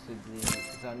possibly?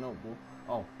 Is that a notebook?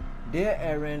 Oh, dear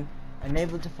Aaron,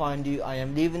 unable to find you. I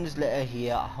am leaving this letter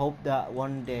here. I hope that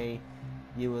one day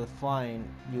you will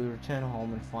return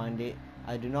home and find it.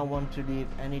 I do not want to leave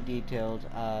any details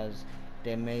as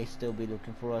they may still be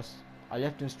looking for us. I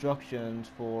left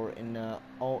instructions for in my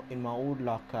old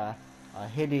locker. I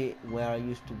hid it where I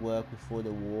used to work before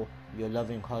the war. Your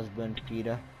loving husband,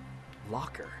 Peter.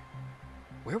 Locker?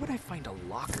 Where would I find a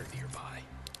locker nearby?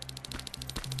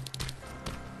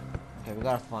 Okay, we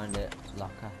gotta find it.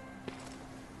 Locker.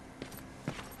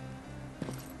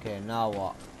 Okay, now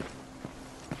what?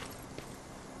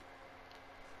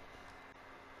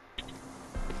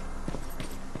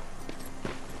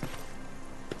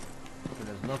 So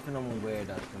there's nothing I'm aware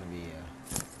that's gonna be here.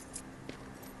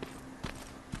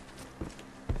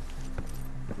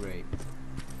 Great.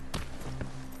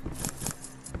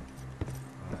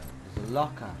 Alright, there's a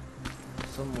locker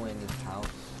somewhere in this house.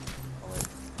 Oh wait,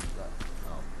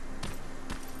 oh.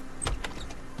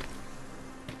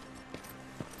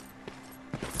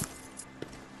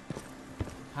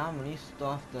 How many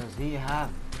stuff does he have?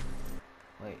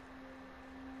 Wait.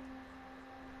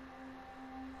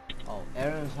 Oh,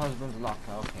 Aaron's husband's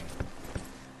locker, okay.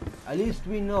 At least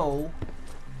we know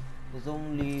there's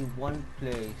only one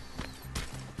place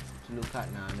to look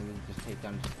at now, and then we'll just take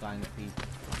down this guy and the people.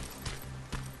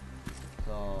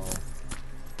 So,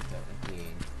 technically.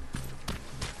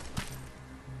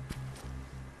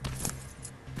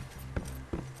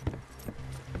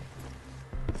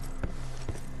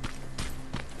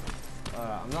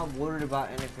 Alright, I'm not worried about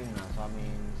anything now, so that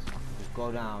means I can just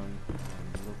go down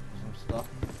and look for some stuff.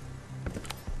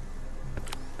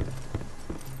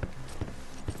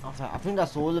 Okay, I think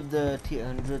that's all of the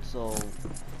T100s so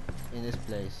in this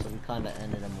place, so we kinda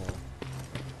ended them all.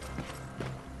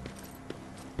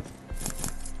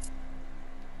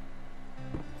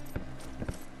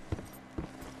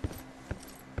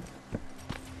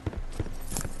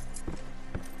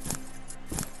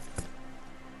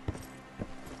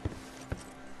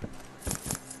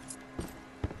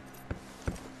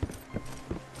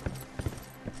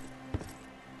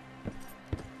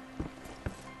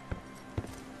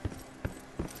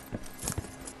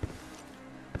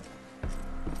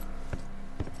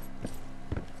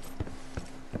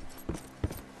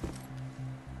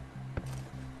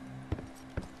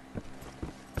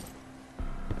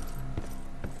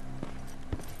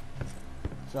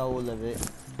 So all of it.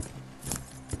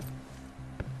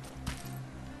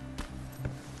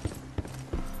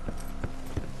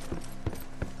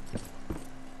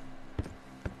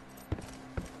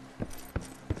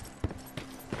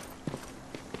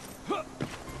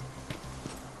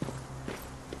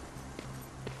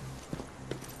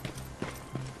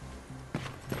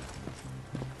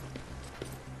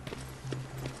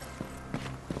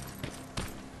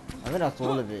 I think that's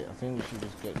all of it. I think we should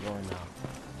just get going now.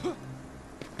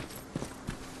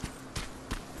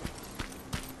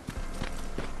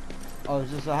 Oh,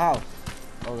 is this a house?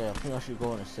 Okay, I think I should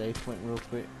go on a safe point real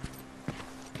quick.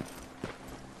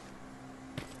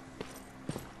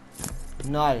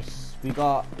 Nice. We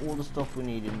got all the stuff we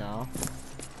needed now.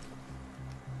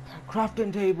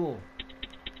 Crafting table.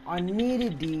 I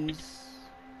needed these.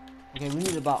 Okay, we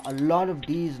need about a lot of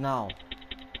these now.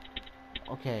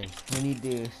 Okay, we need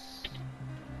this.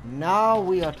 Now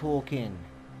we are talking.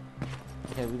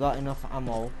 Okay, we got enough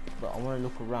ammo, but I want to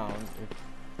look around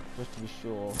just to be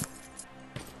sure.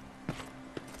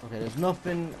 Okay, there's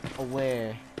nothing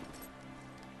aware.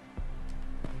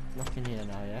 Nothing here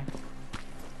now, yeah?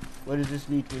 Where does this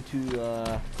lead me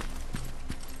to,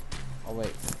 oh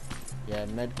wait. Yeah,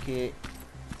 medkit.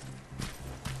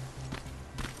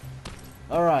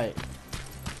 Alright.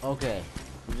 Okay.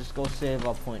 We'll just go save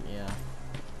our point here.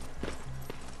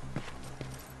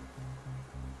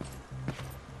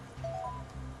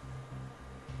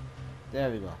 There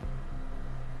we go.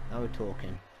 Now we're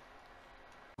talking.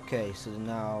 Okay, so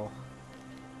now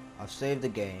I've saved the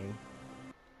game.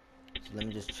 So let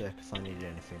me just check if I need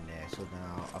anything there. So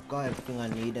now I've got everything I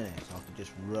need in it, so I can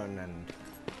just run and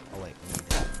oh wait, I need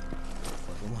that.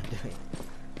 What am I doing?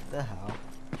 What the hell?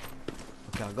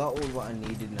 Okay, I got all what I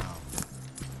needed now.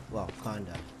 Well,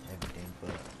 kinda everything,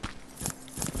 but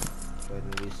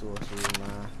trading resources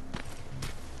now.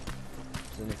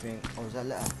 Is there anything? Oh, is that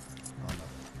letter? Oh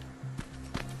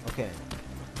no. Okay.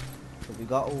 So we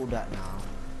got all that now.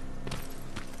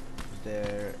 Is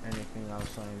there anything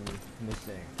else I'm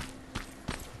missing?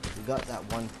 We got that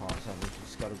one part, so we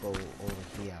just gotta go over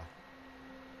here.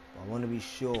 But I want to be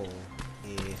sure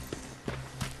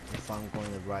if I'm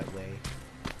going the right way.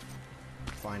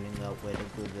 Finding out where the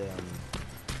good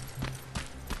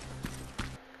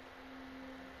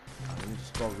let me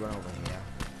just go run over here.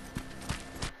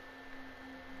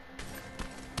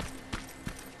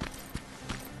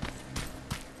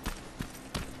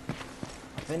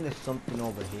 I think there's something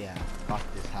over here past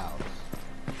this house.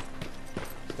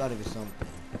 There's gotta be something.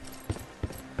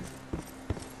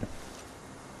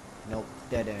 Nope,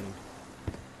 dead end.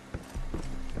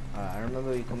 Alright, I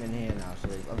remember we come in here now, so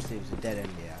obviously it's a dead end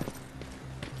here.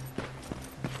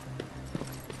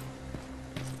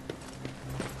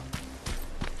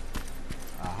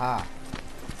 Aha!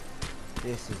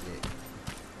 This is it.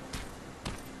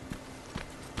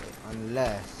 Wait,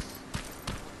 unless...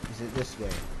 Is it this way?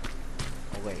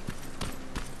 Oh wait.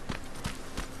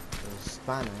 There's a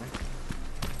spanner,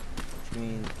 which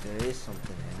means there is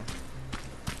something here.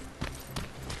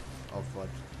 Oh fudge.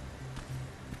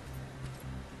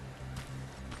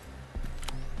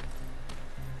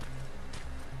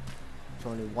 It's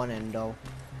only one end though.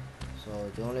 So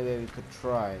the only way we could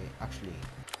try... Actually,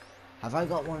 have I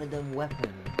got one of them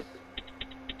weapons?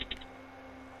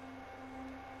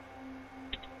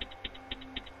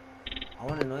 I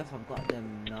want to know if I've got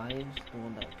them knives, the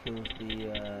one that kills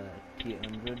the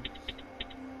T-100s.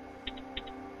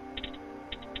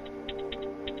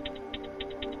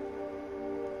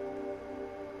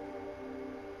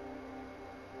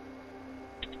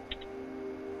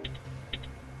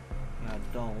 I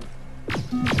don't.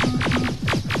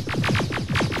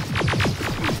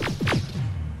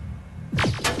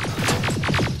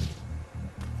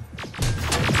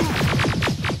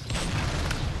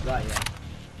 Got ya.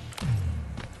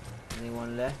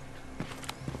 Anyone left?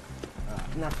 I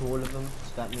think that's all of them,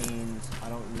 so that means I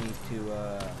don't need to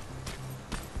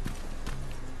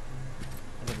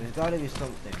okay, there's gotta be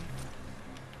something.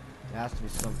 There has to be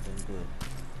something good.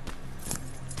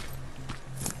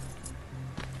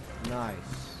 Nice.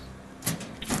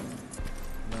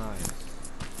 Nice.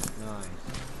 Nice.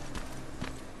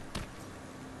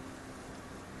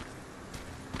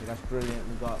 Okay, that's brilliant.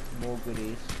 We got more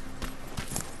goodies.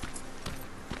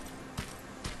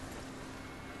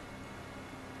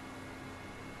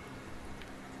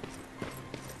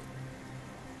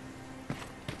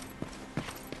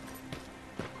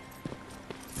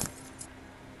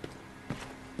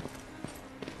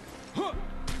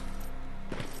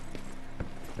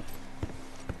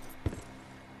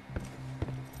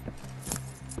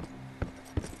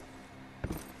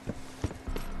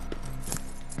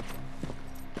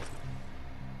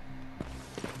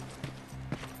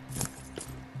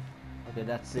 Okay,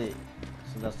 that's it.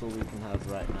 So that's all we can have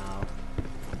right now.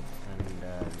 And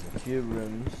there's a few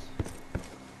rooms.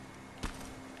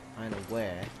 I know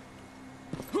where.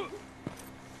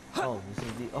 Oh, this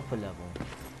is the upper level.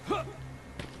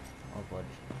 Oh god.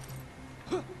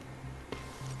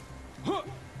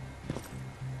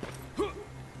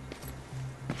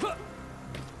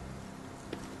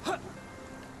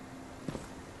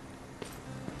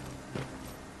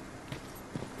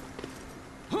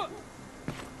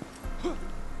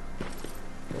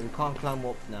 We can't climb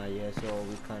up now, yeah, so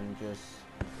we can just...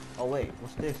 Oh wait,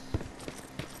 what's this?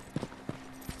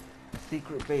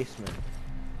 Secret basement.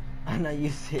 Are you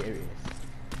serious?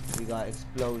 We got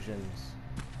explosions.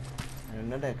 And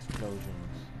another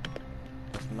explosions.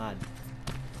 That's mad.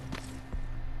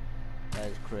 That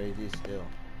is crazy still.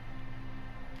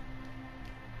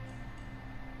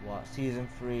 What? Season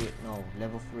 3? No,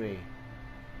 level 3.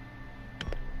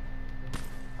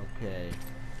 Okay.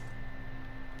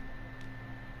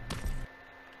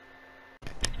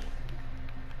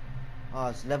 Oh,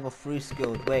 it's level 3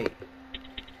 skilled. Wait.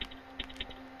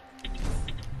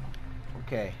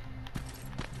 Okay.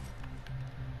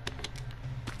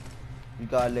 We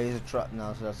got a laser trap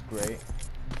now, so that's great.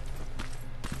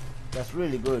 That's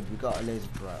really good. We got a laser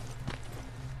trap.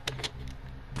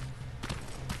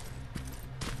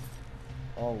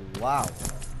 Oh wow.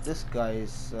 This guy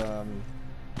is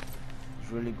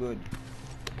really good.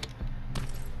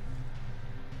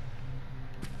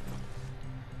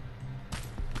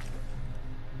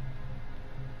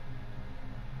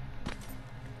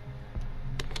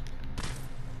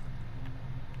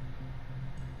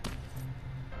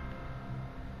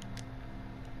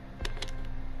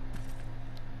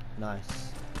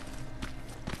 Nice.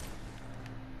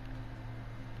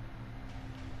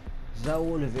 Is that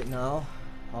all of it now?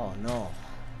 Oh no.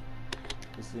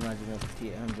 Just imagine if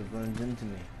T-100 runs into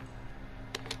me.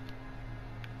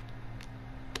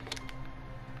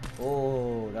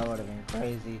 Oh, that would have been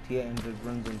crazy. T-800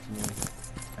 runs into me.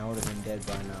 I would have been dead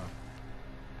by now.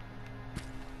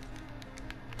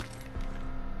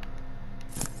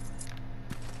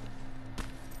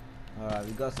 Alright,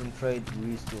 we got some trade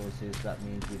resources. That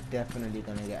means we're definitely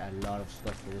gonna get a lot of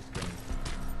stuff for this game.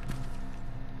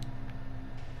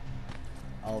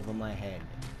 Over my head.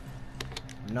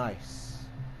 Nice.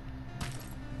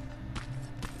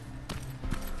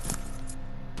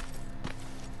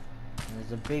 And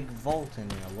there's a big vault in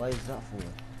there. What is that for?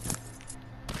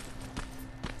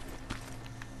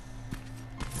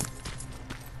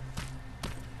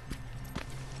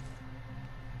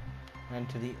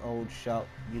 Enter the old shop.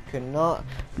 You cannot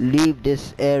leave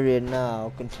this area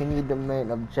now. Continue the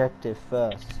main objective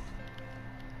first.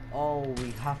 Oh,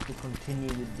 we have to continue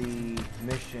with the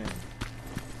mission.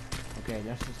 Okay,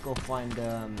 let's just go find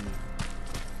Aaron's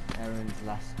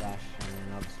last stash, and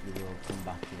then obviously we'll come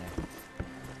back here.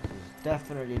 There's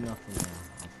definitely nothing there,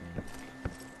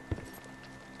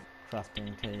 I think.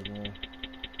 Crafting table.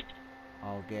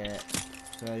 I'll get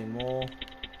 30 more,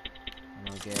 and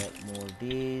I'll get more of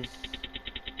these.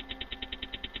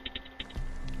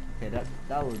 Okay,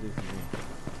 that will do for me.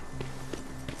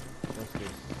 What's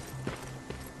this?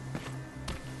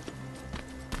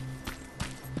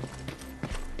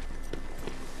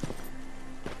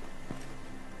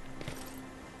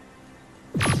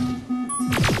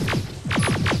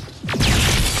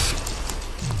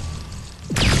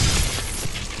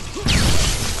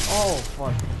 Oh,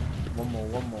 fun.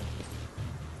 One more.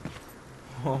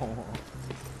 Oh,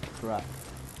 crap.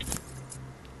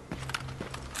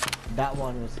 That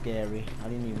one was scary. I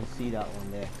didn't even see that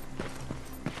one there.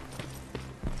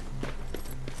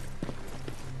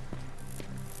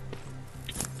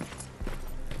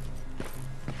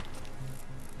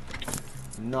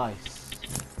 Nice.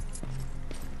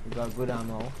 We got good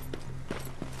ammo.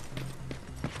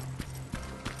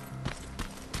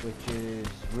 Which is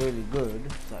really good.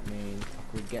 So that means I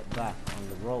could get back on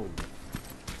the road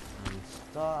and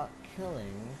start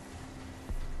killing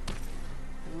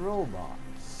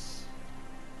robots.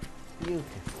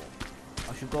 Beautiful.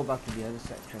 I should go back to the other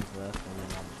section first and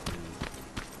then obviously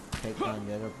take down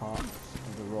the other parts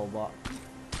of the robot.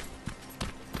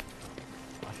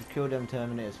 I should kill them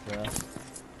Terminators first.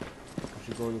 I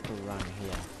should go look around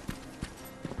here.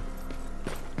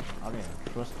 I don't even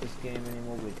trust this game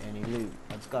anymore with any loot.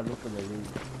 I just gotta look at the loot.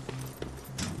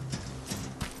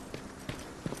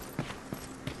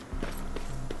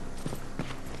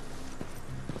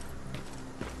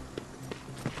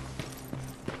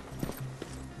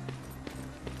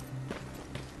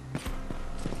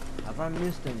 Have I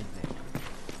missed anything?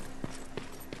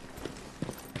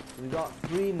 We got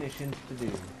 3 missions to do.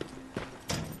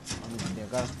 Honestly, I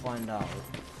gotta find out.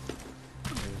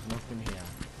 There's nothing here.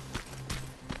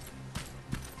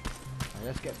 Now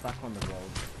let's get back on the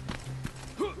road.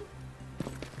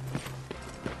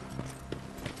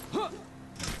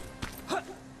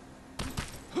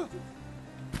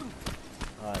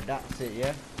 Alright, that's it,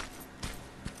 yeah?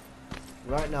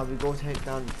 Right now we go take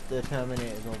down the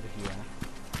Terminators over here.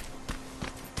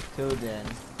 Till then,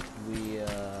 we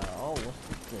oh, what's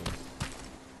this place?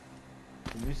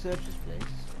 Did we search this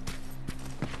place?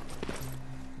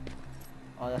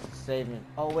 Oh, that's a saving.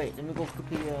 Oh wait, let me go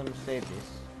quickly save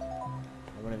this. I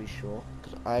want to be sure,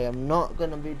 because I am not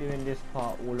gonna be doing this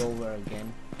part all over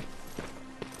again.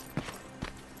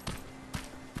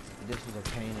 This was a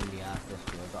pain in the ass, this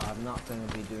was, but I'm not gonna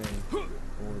be doing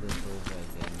all this over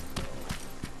again. So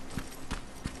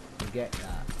forget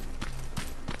that.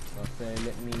 I'll say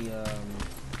let me go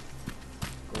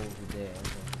over there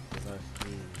because I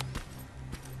see.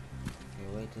 Okay,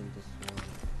 wait till this one.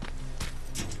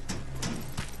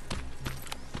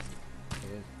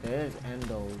 Okay, there is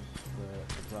endos where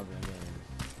the problem is.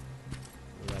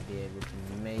 Will I be able to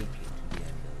make it to the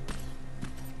endos?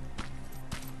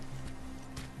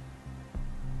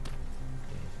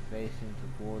 Okay, it's facing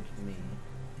towards me.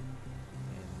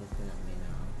 Okay, it's looking at me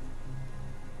now.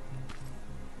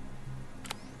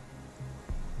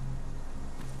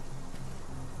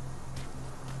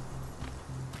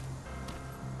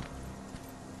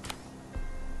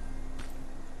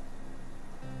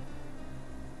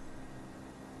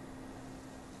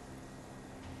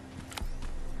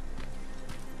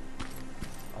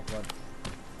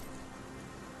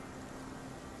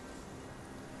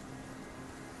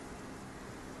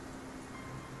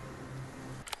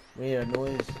 We need a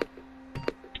noise.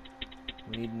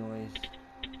 We need noise.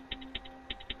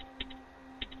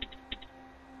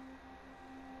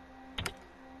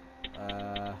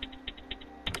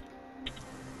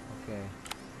 Okay.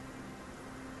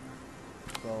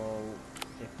 So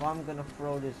if I'm gonna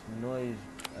throw this noise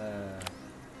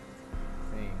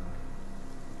thing.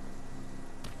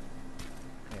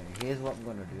 Okay, here's what I'm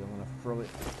gonna do. I'm gonna throw it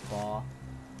far.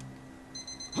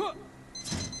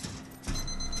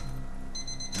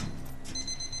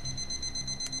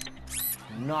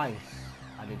 Nice!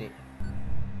 I did it.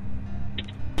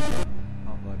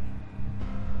 Oh god.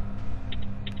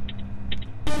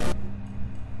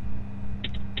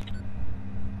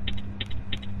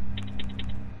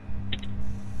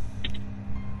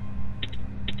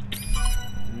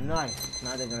 Nice.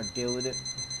 Now they're gonna deal with it.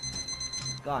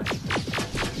 Gone.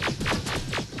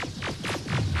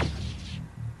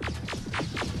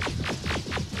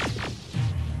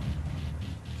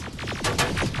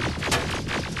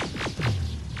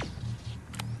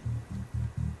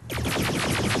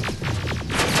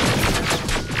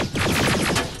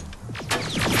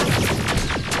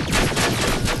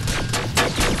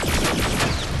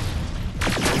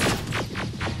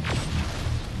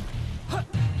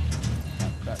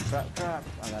 Crap.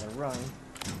 I gotta run.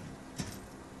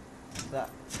 What's that?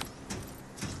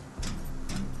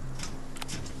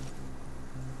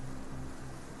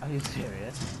 Are you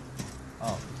serious?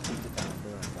 Oh, just keep it down,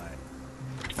 don't worry.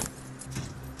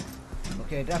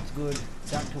 Okay, that's good.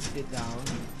 That took it down.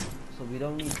 So we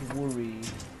don't need to worry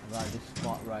about this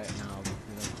spot right now. We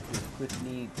can just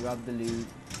quickly grab the loot,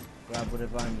 grab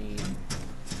whatever I need.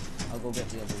 I'll go get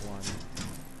the other one.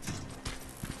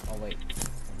 Oh wait,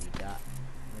 I need that.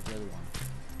 Where's the other one?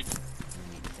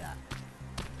 I need that.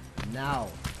 Now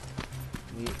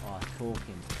we are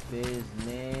talking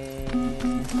business.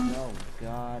 Oh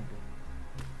god.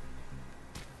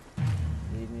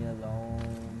 Leave me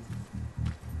alone.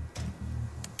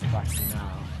 Back to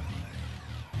now.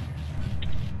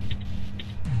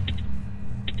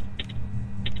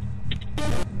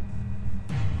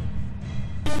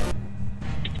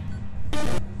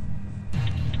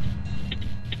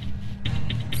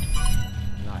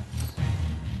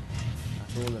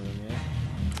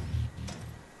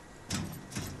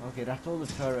 Okay, that's all the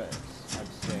turrets, I'd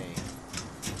say.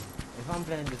 If I'm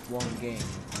playing this one game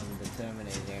on the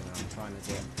Terminator game and I'm trying to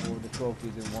get all the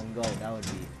trophies in one go, that would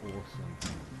be awesome.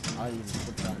 I'll even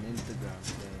put that on Instagram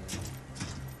saying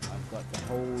I've got the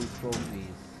whole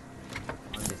trophies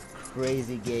on this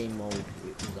crazy game mode.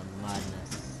 It was a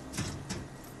madness.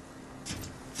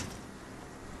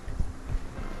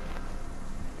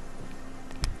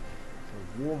 So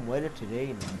warm weather today,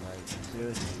 man, like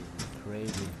seriously, it's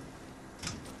crazy.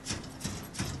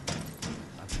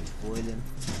 Boiling.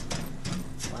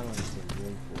 Why am I saying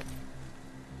warm for?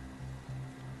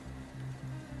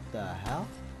 The hell?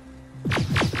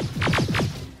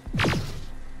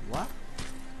 What?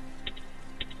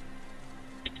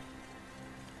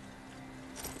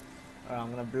 Alright, I'm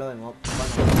gonna blow him up.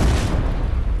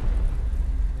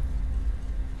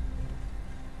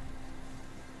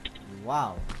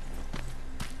 Wow.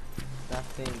 That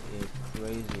thing is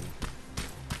crazy.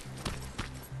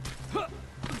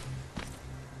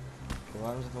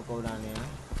 What happens if I go down here?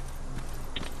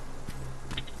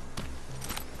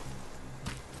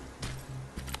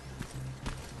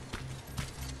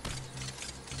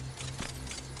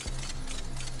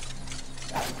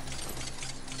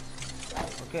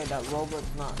 Okay, that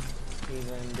robot's not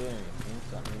even doing anything,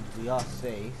 so that means we are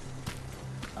safe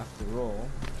after all.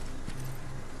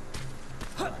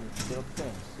 I need to get up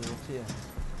there, see what's here.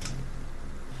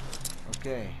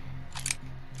 Okay.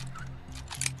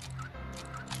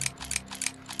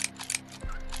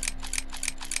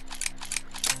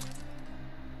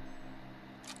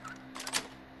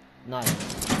 Nice.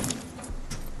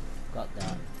 Got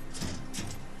that.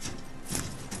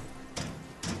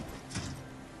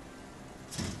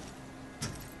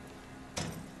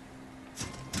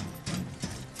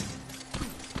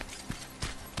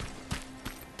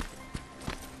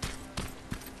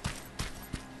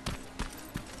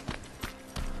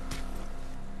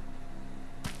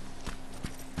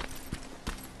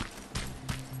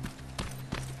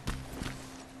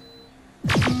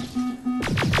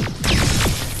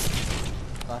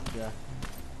 Gotcha.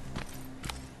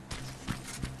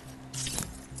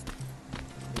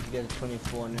 Need to get a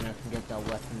 24 and then I can get that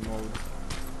weapon mode.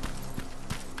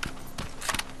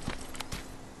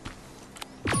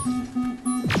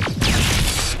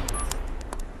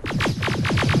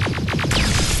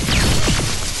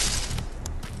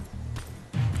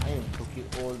 I even took it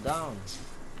all down.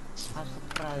 How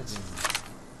surprising.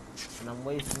 And I'm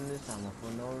wasting this ammo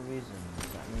for no reason.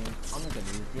 That means I'm gonna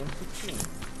use the M16.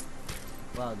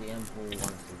 Well, the M4 wants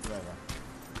to forever.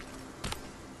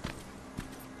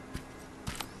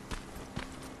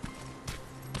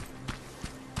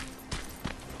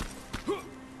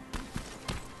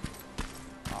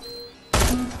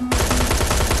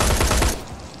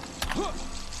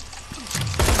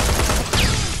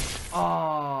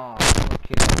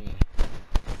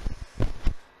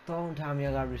 time you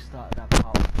gotta restart that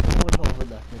part all over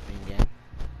the flipping game.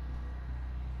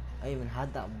 I even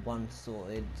had that one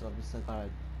sorted, so I'm just gotta.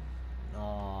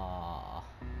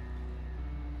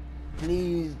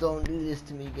 Please don't do this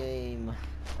to me, game.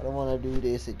 I don't want to do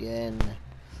this again.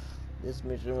 This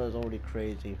mission was already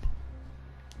crazy.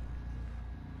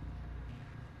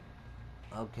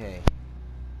 Okay.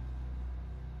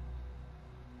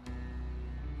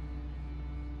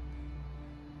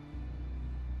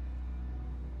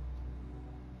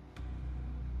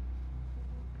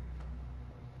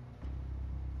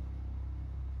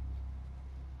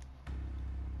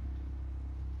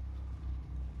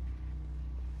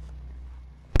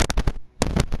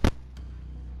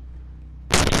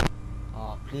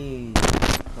 Please,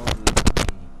 don't do this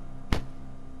to me.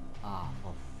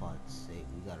 For fud's sake,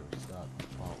 we gotta restart the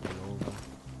part all over.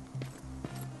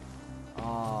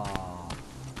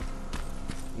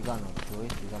 You got no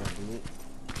choice, you gotta do it.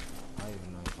 I don't even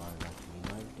know if I was actually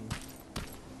like to.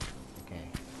 Okay.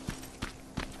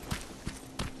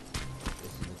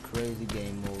 This is a crazy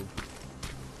game mode.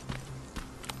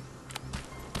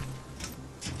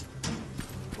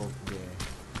 Go for there.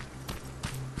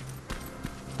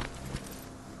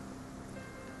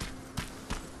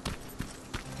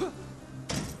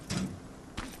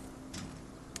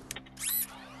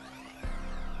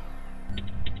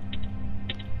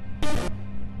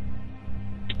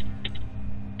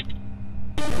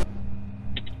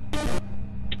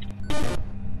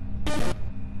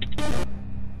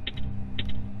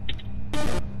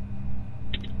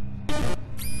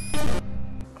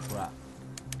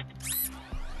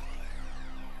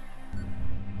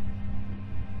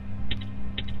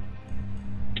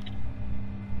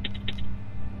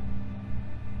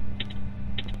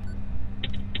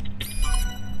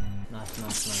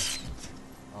 Nice.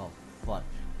 Oh, fuck.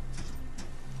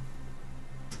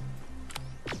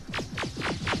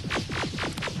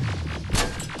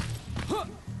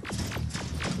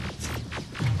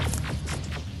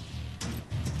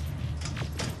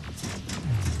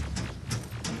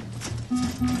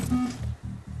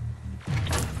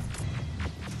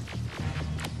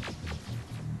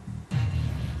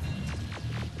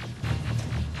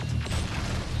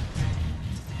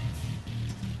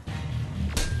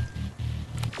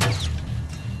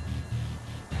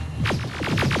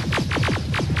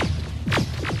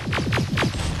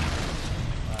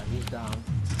 Down,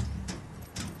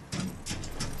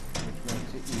 which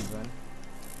makes it even.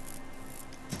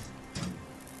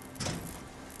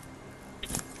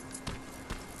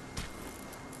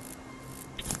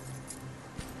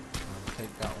 I'll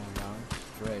take that one down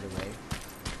straight away.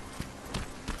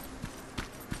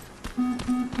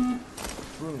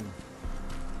 Boom.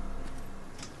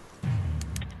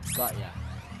 Got ya.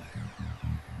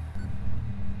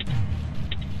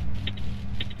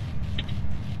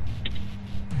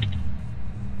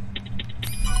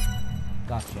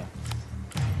 Gotcha.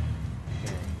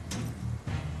 Okay.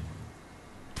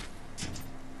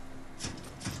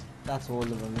 That's all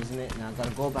of them, isn't it? Now I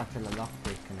gotta go back to the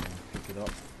lockpick and then pick it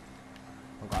up.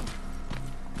 Oh god.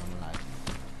 I'm alive.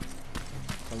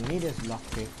 So we need this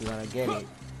lockpick, we gotta get it.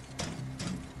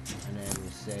 And then we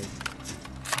save.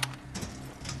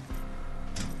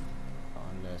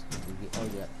 Unless we get, oh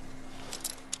yeah.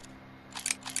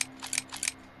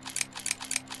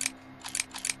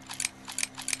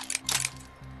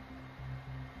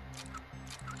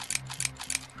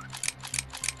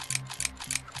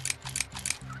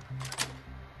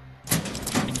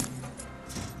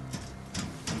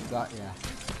 Got ya.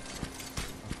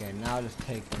 Okay, now let's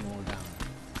take them all down.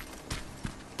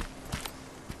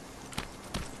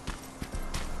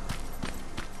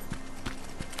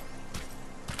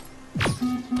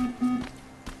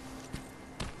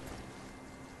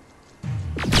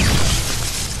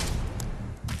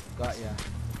 Got ya.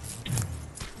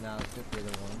 Now let's get the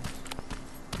other ones.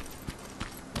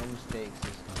 No mistakes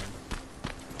this time.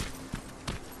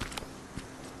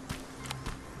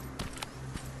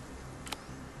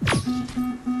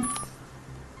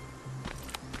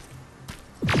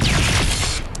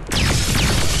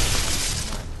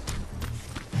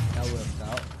 That worked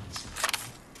out.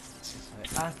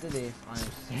 Right, after this, I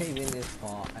am saving this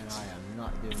part and I am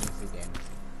not doing this again.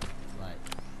 Like,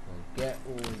 we'll get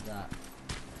all that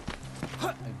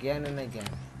again and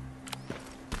again.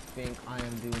 Think I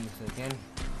am doing this again?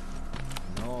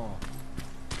 No.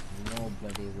 No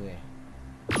bloody way.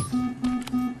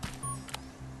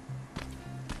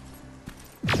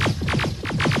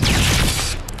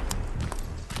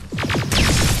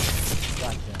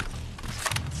 Gotcha.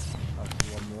 Okay,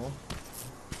 one more.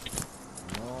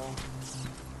 No.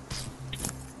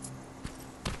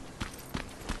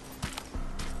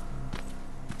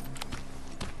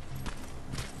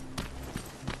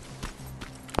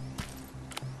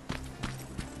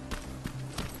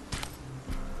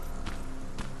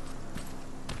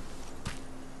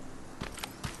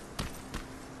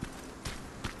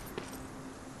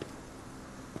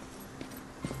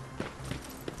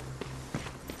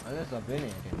 Unless I've been here,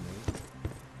 didn't we?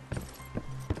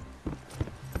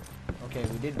 Okay,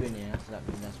 we did win here, so that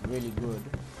means that's really good.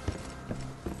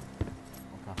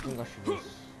 Okay, I think I should just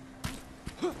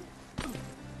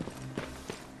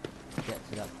get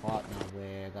to that part now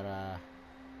where I gotta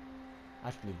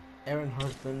actually Aaron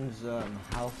husband's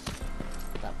house,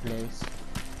 that place.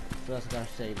 First I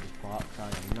gotta save this part, so I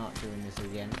am not doing this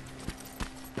again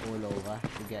all over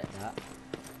to get that.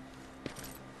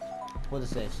 For the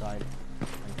safe side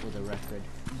and for the record,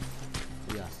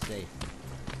 we are safe.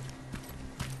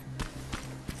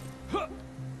 Okay,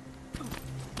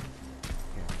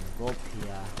 I'm gonna go up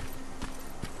here.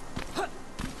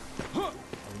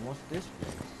 And what's this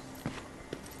place?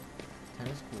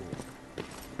 Tennis court.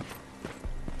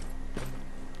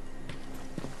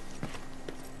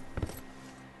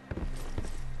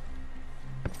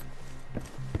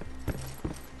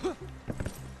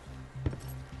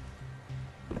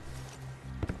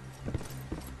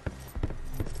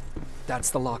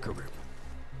 That's the locker room.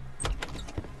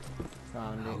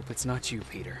 Found I it. hope it's not you,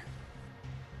 Peter.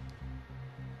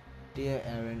 Dear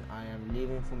Aaron, I am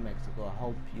leaving for Mexico. I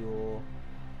hope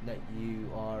that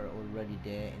you are already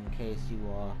there. In case you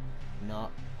are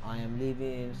not, I am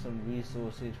leaving some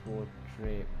resources for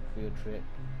your trip.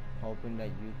 Hoping that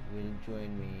you will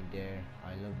join me there.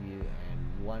 I love you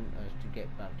and want us to get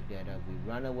back together. We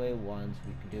ran away once,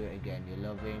 we can do it again. Your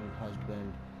loving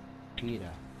husband,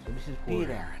 Peter. So this is Poor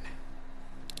Peter. Aaron.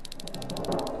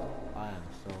 I am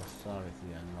so sorry for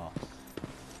your loss.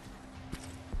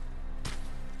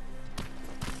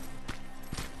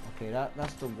 Okay,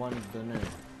 that's the one done.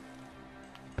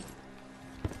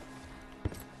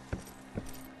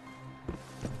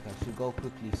 Okay, I should go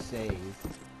quickly save.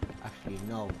 Actually,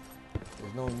 no.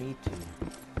 There's no need to.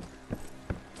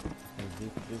 Okay, we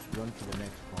could just run to the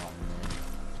next part and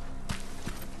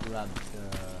then grab the...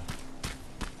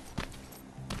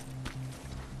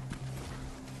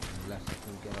 Unless I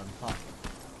can get on top.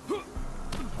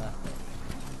 Perfect.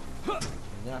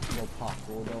 I'm gonna have to go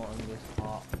parkour though on this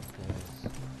part because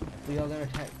if we are gonna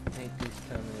take these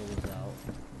Terminators out,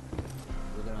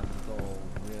 we're gonna have to go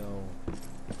real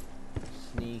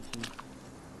sneaky.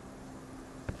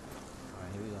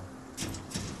 Alright, here we go.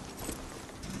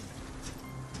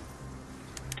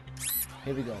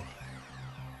 Here we go.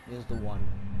 Here's the one.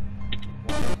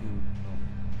 1, 2, no.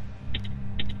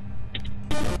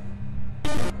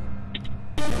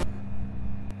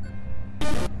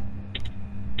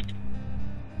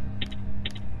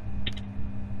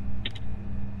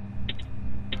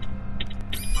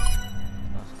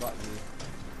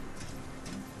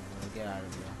 Get out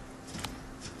of here.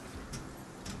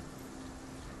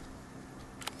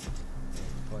 Okay,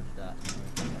 fudge that.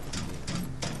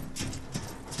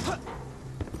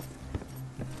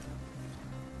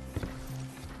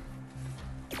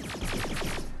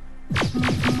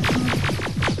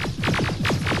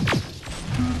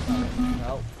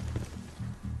 Help.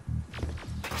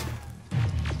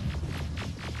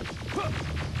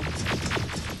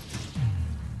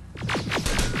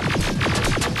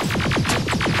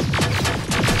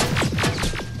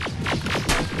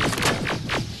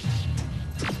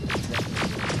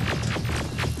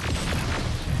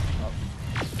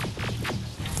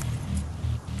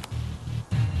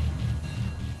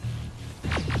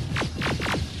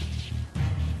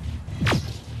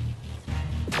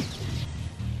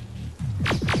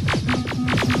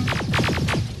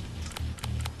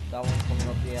 That one's coming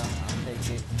up here. I'll take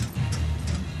it.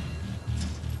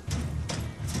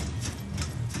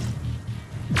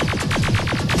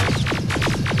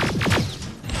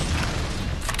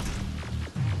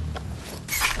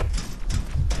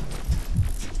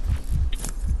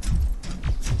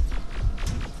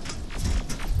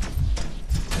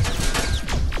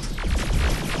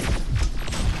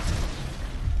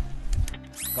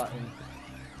 Got him.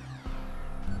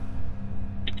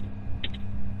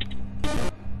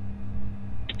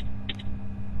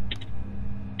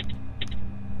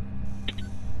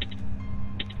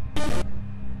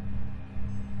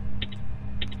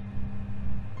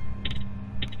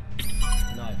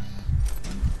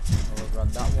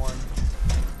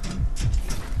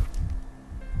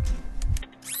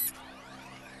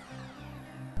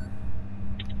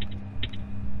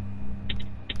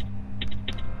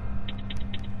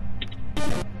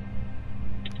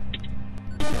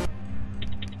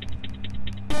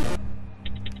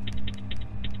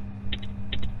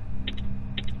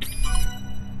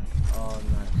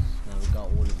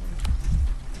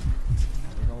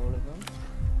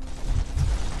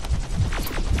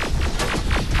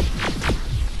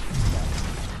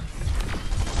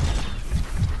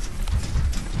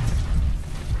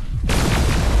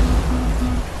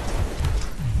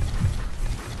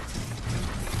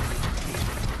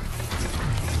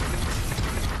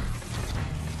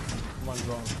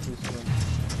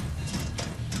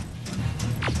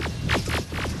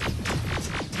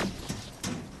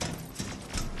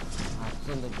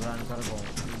 on the ground, gotta go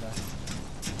under.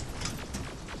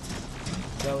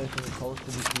 Get away from the coast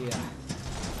to be clear.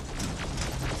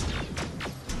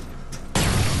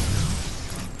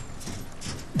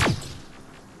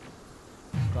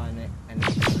 Skynet and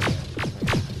is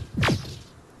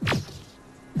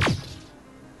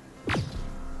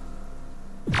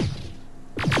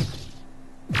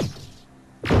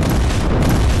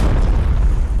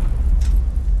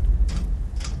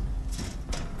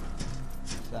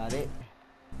that it?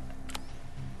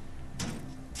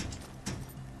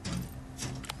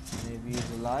 Maybe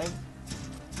he's alive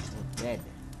or dead.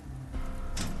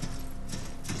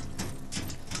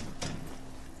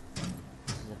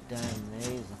 This is a damn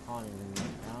maze, I can't even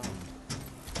get down.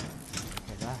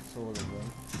 Okay, that's all of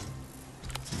them.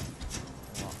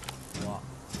 What?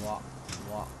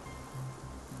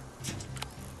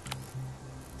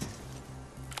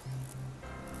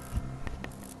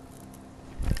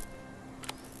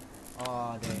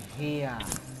 Oh, they're here.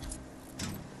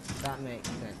 That makes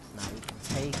sense now. We can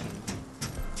take him.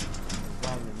 The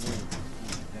problem is,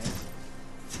 okay?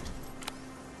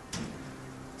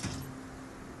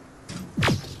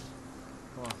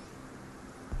 Come on.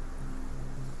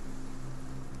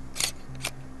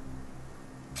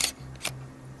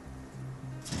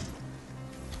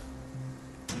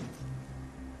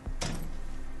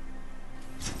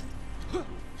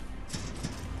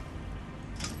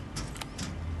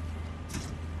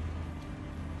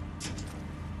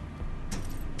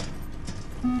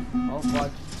 Oh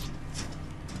god.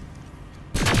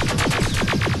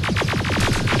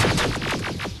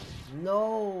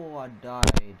 No, I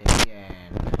died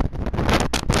again.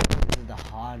 This is the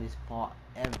hardest part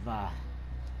ever.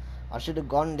 I should have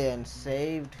gone there and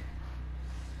saved.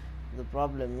 The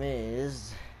problem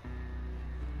is,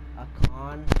 I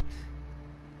can't.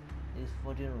 These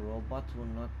fucking robots will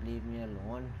not leave me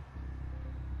alone.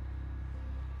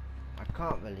 I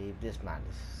can't believe this, man.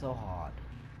 It's so hard.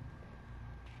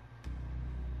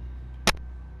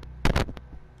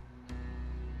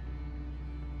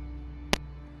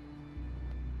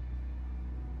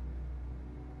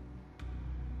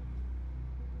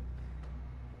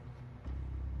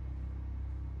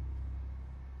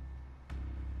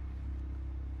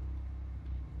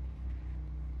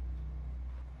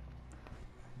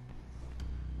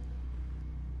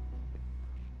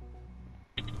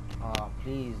 Oh,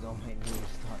 please don't make me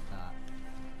restart that.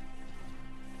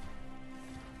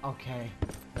 Okay,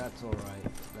 that's alright.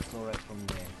 That's alright from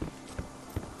there.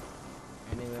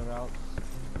 Anywhere else?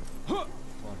 Fuck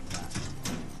that.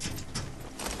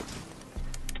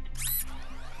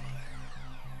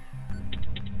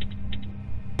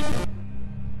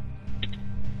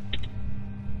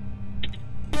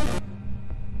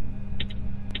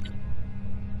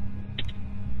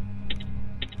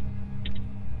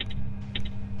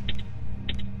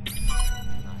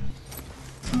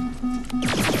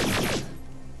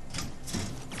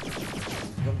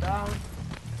 Go down.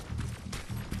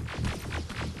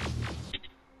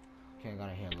 Okay, I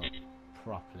gotta heal up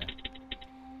properly.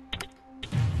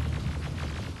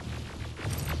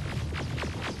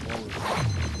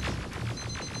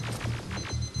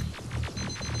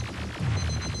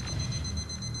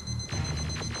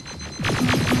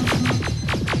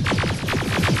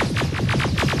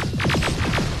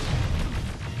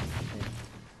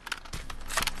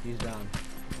 He's down.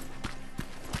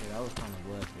 Okay, that was kind of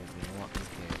worth it, but you know what? Okay.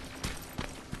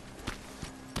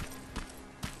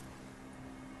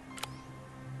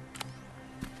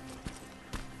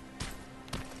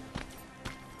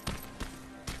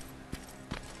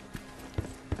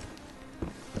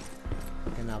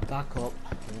 Okay, now back up.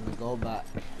 I'm gonna go back,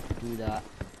 do that.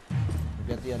 We'll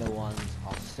get the other ones.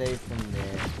 I'll save from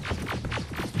there.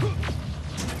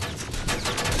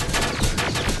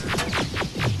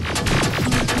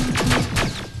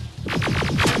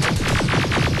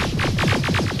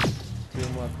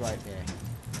 Teamwork right there.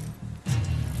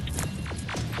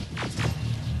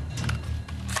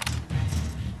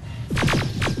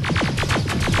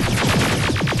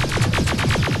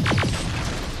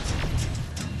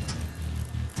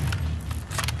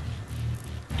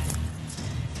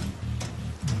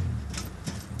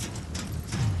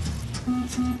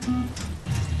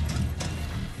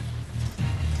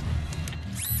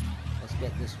 Let's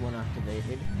get this one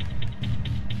activated.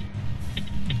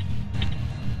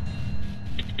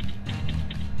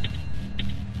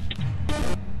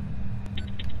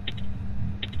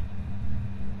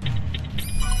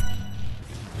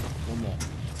 One more.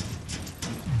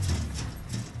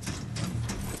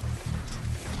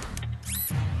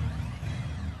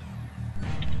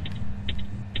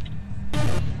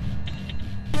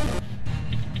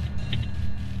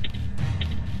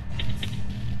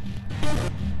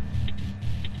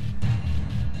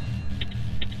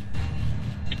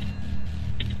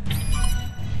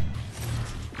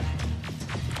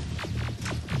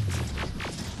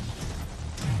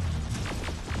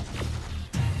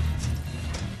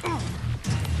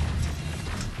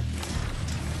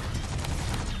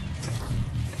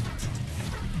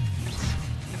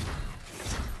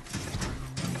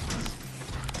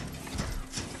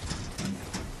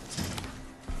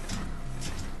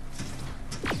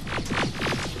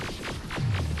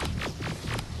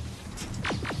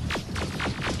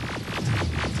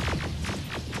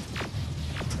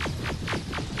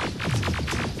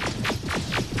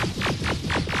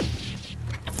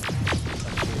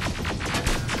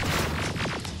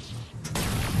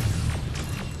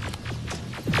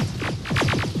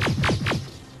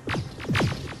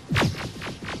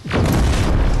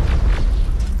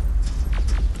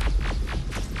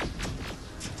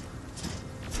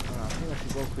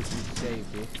 to go quickly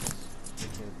save this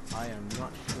because I am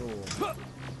not sure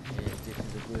if this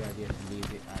is a good idea to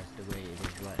leave it as the way it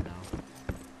is right now.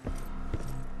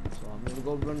 So I'm gonna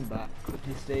go run back,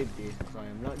 quickly save this because I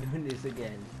am not doing this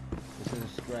again. This is a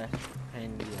stress,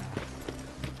 pain in the ass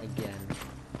again.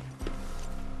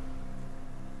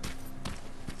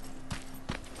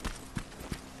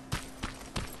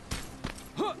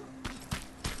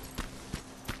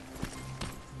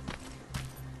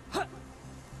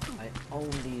 I own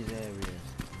these areas,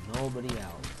 nobody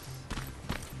else.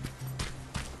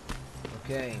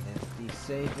 Okay, that's the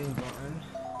saving button.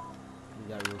 Do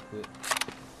that real quick.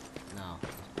 Now,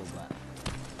 let's go back.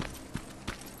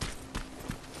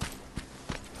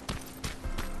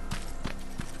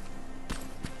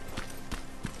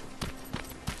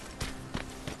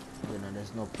 You know,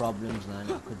 there's no problems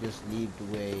now. I could just leave the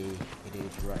way it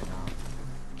is right now.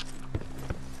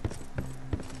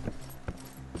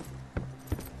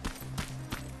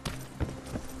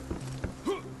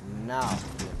 Now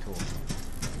we're talking.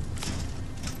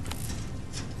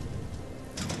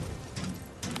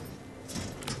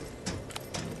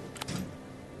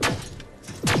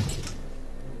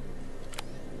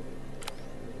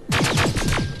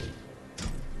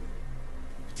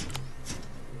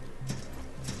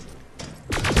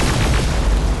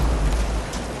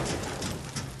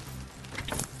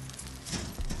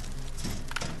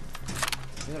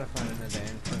 We gotta find another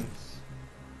entrance,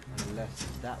 unless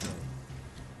it's that way.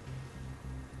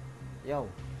 Yo.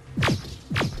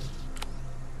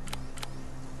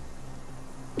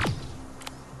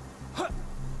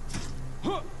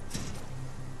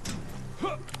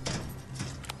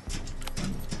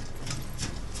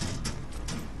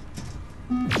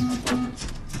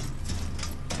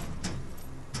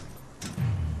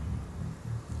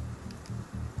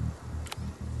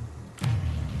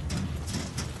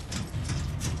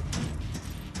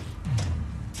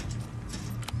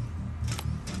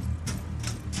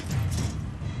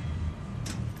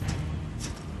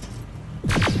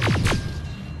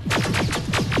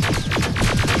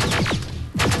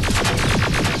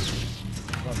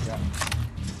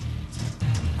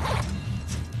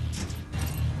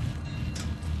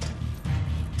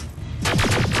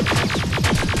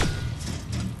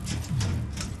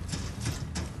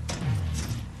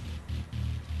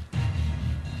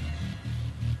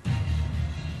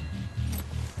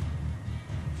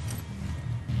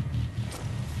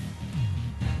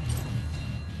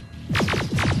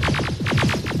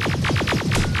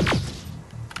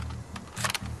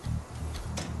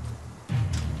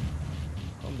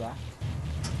 Back.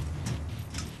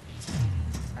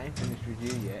 I ain't finished with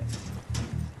you yet.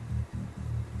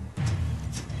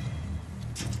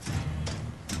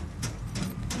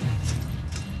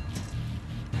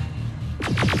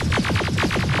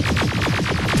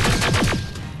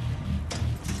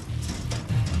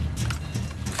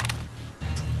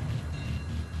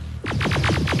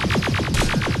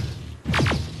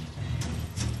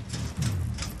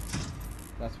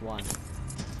 That's one.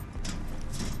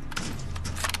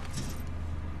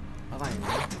 I got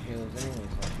enough heals anyway,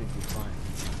 so I should be fine.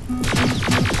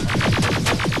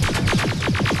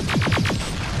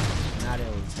 Now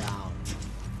they're down.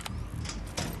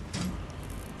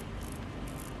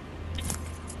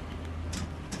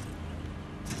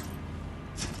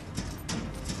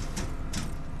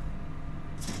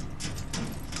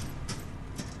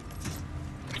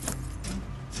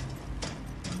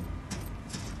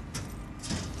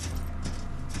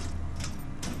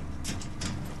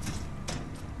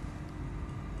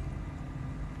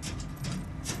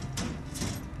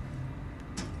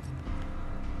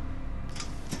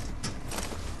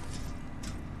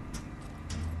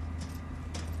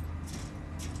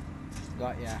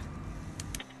 Got ya.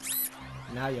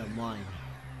 Now you're mine.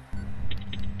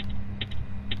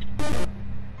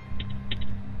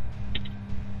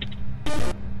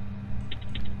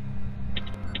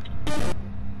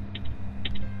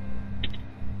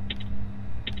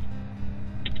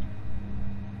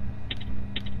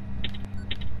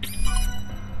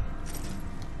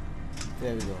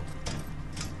 There we go.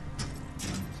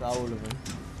 It's all of them.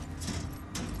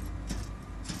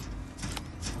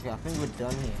 Okay, I think we're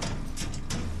done here.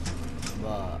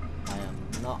 But I am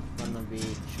not gonna be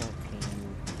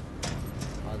checking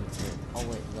other things. Oh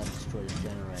wait, we gotta destroy the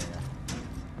generator.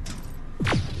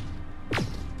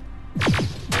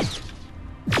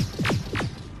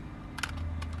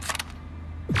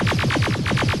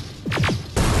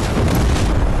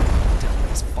 Done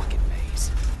this fucking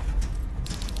maze.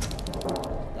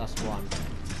 That's one.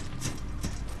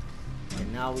 Okay,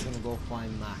 now we're gonna go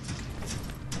find MACK.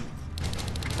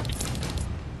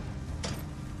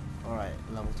 Alright,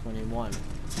 level 21.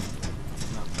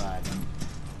 bad.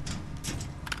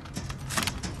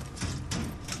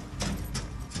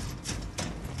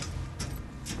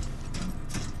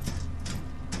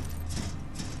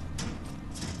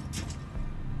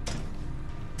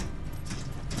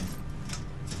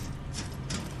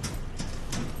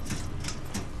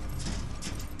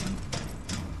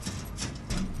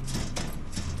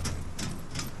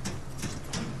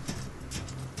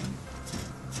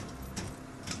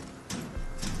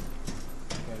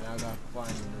 I gotta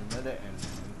find another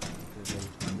entrance because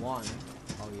there's one.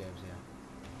 Oh yeah, it's here.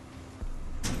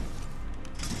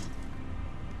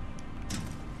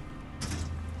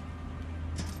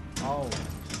 Oh,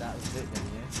 so that was it then,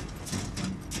 yeah?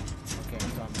 Okay,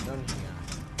 so I'm done here.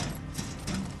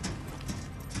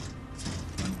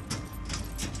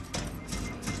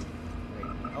 Wait,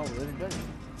 oh, we already done it.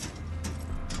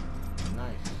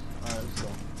 Nice. Alright, let's go.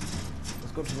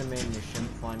 Let's go to the main mission,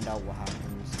 find out what happens.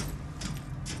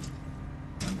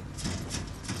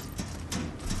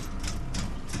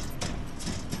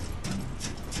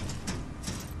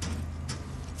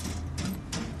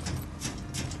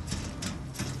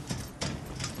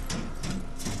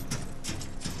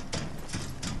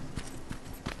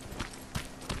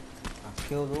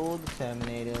 Killed all the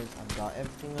Terminators, I've got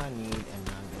everything I need, and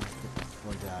now I'm gonna get the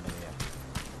fudge out of here.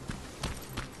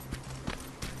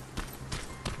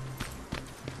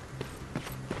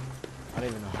 I don't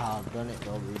even know how I've done it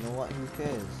though, but you know what, who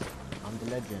cares? I'm the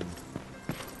legend.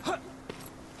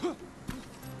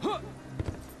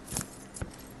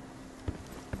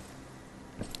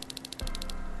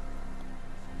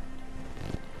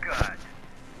 Good.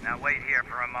 Now wait here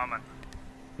for a moment.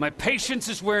 My patience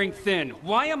is wearing thin.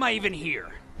 Why am I even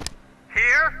here?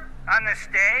 Here? On the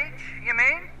stage, you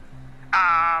mean?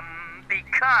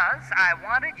 Because I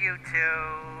wanted you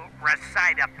to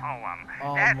recite a poem.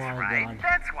 Oh That's my right. God.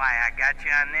 That's why I got you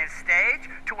on this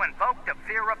stage, to invoke the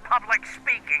fear of public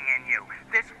speaking in you.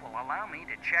 This will allow me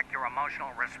to check your emotional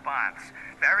response.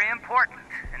 Very important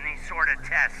in these sort of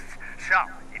tests. So,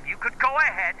 if you could go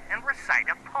ahead and recite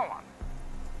a poem.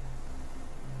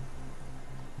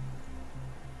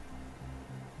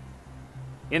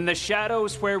 In the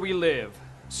shadows where we live,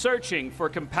 searching for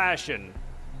compassion.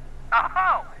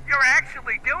 Oh, you're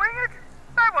actually doing it?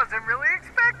 I wasn't really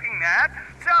expecting that.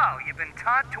 So, you've been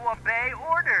taught to obey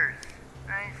orders.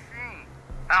 I see.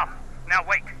 Oh, now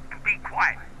wait. Be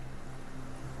quiet.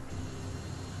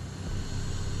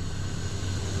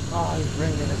 Oh, he's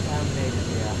bringing the Terminators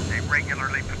here. They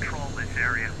regularly patrol this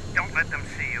area. Don't let them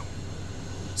see you.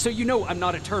 So you know I'm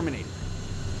not a Terminator.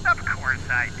 Of course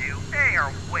I do. They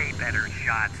are way better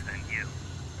shots than you.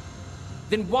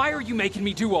 Then why are you making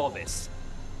me do all this?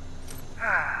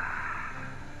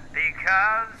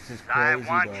 Because This is I crazy,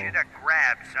 want though. you to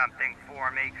grab something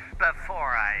for me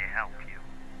before I help you.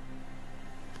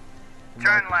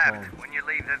 Turn left Microphone. when you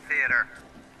leave the theater.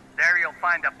 There you'll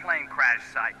find a plane crash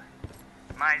site.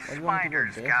 My Why do you want to go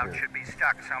spider there scout for? should be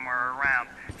stuck somewhere around.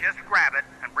 Just grab it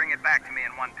and bring it back to me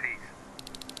in one piece.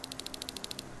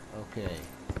 Okay.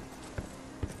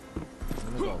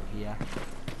 I'm gonna go here.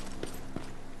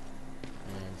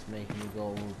 And it's making me go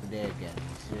over there again.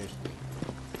 Seriously.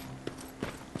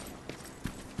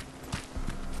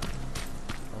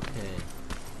 Okay.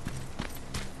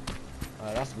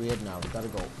 Alright, that's weird now. We gotta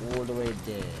go all the way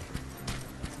there.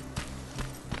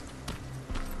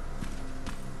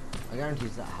 I guarantee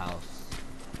it's that house.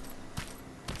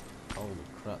 Holy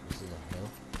crap, this is a hill.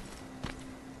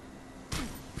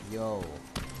 Yo.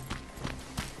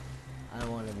 I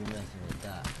don't want to be messing with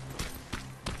that.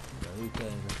 So who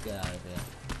cares? Let's get out of here.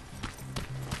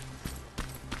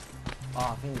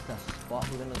 Oh, I think it's that spot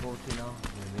we're gonna go to now.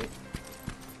 Maybe.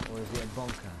 Or is it a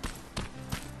bunker?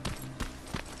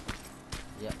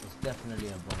 Yeah, it's definitely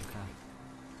a bunker.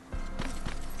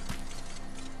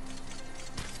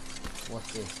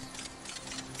 What's this?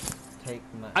 Take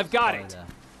MACK. I've got it.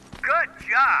 Good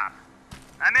job.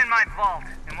 I'm in my vault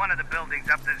in one of the buildings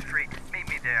up the street. Meet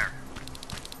me there.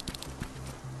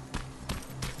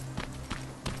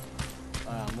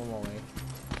 I'm on my way.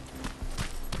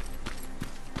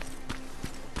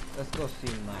 Let's go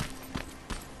see MACK.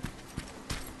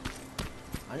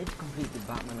 I need to complete the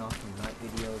Batman Arkham Knight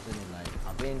videos, and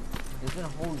it's been a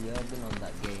whole year I've been on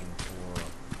that game for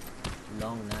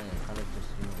long now, and kind of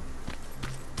just,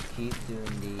 keep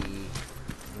doing the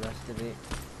rest of it.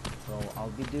 So I'll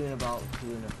be doing about 2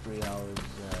 and 3 hours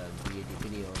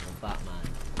videos of Batman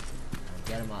and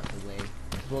get them out the way.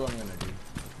 That's all I'm gonna do.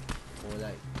 Or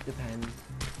depends.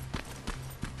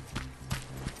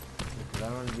 Because I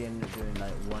don't want to be ending up doing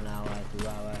 1 hour, 2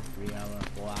 hour, 3 hour,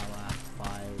 4 hour, 5,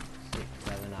 6,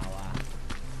 7 hour,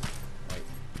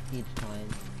 each time.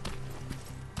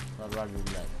 So I'd rather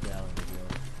like get out of the video.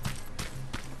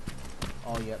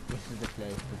 Oh yep, this is the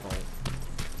place to vote.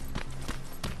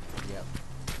 Yep.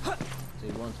 So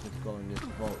he wants me to go in this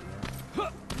vote, yeah?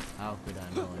 How could I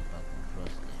know if I can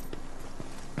trust him?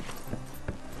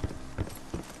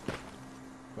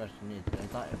 Question is, I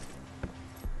got everything.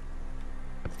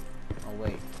 Oh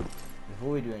wait,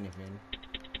 before we do anything,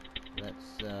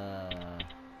 let's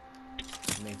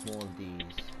make more of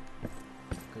these,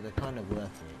 because they're kind of worth it.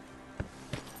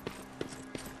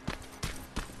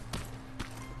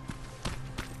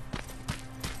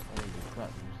 Holy crap,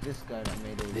 it was this guy that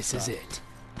made all this. This is it.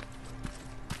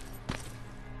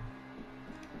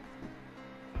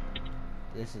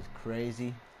 This is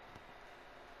crazy.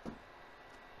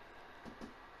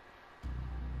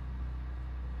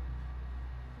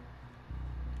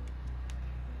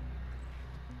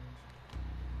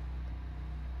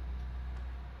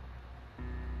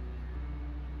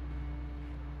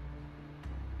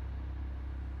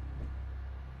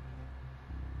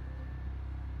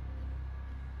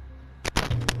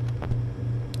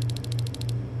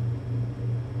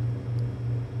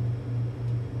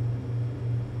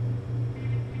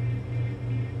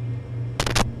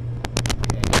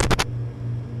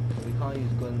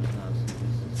 Use guns now, so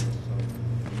this is some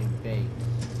new bait.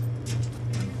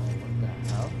 Oh, what the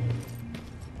hell?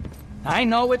 I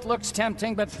know it looks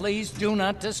tempting, but please do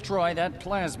not destroy that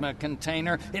plasma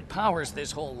container. It powers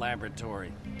this whole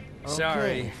laboratory. Okay.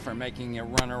 Sorry for making you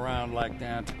run around like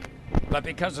that. But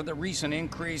because of the recent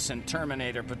increase in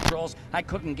Terminator patrols, I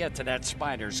couldn't get to that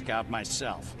spider scout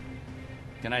myself.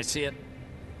 Can I see it?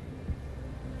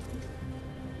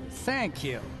 Thank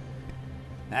you.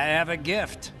 I have a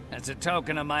gift as a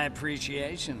token of my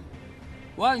appreciation.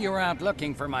 While you were out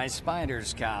looking for my spider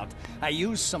scout, I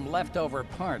used some leftover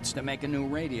parts to make a new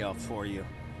radio for you.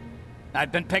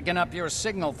 I've been picking up your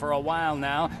signal for a while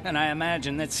now, and I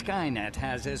imagine that Skynet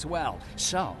has as well.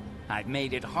 So, I've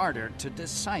made it harder to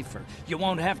decipher. You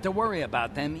won't have to worry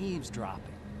about them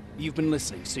eavesdropping. You've been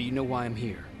listening, so you know why I'm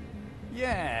here.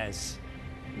 Yes.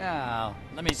 Now,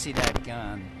 let me see that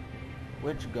gun.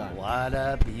 Which gun? What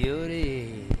a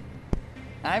beauty.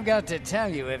 I've got to tell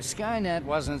you, if Skynet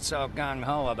wasn't so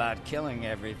gung-ho about killing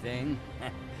everything,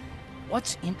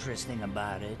 what's interesting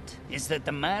about it is that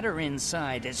the matter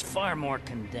inside is far more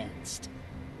condensed.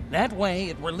 That way,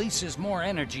 it releases more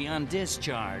energy on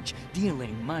discharge,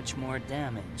 dealing much more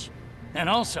damage. And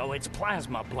also, its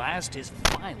plasma blast is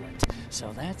violent,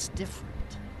 so that's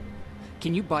different.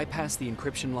 Can you bypass the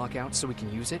encryption lockout so we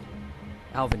can use it?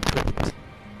 Alvin couldn't.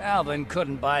 Alvin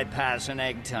couldn't bypass an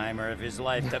egg timer if his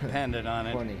life depended on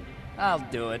it. Funny. I'll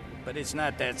do it, but it's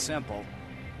not that simple.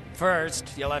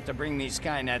 First, you'll have to bring me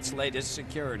Skynet's latest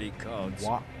security codes.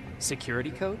 What? Security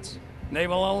codes? They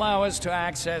will allow us to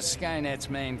access Skynet's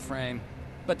mainframe.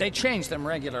 But they change them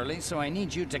regularly, so I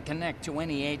need you to connect to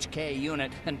any HK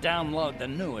unit and download the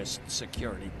newest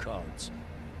security codes.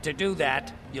 To do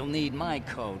that, you'll need my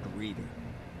code reader.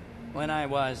 When I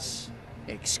was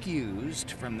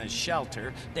excused from the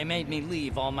shelter, they made me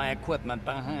leave all my equipment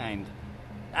behind.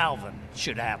 Alvin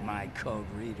should have my code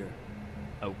reader.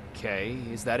 Okay,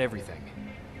 is that everything?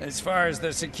 As far as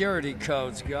the security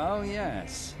codes go,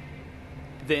 yes.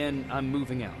 Then I'm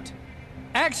moving out.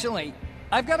 Actually,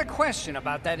 I've got a question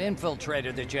about that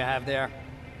infiltrator that you have there.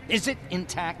 Is it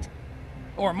intact?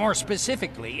 Or more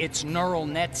specifically, its neural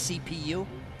net CPU?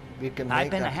 We can make I've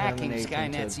been that hacking Terminator into a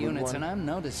Skynet's good units, one. and I'm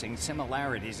noticing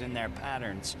similarities in their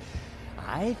patterns.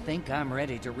 I think I'm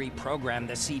ready to reprogram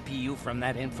the CPU from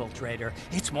that infiltrator.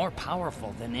 It's more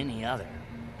powerful than any other.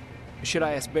 Should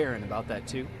I ask Baron about that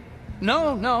too?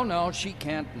 No, she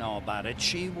can't know about it.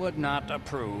 She would not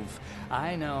approve.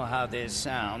 I know how this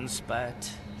sounds,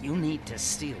 but you need to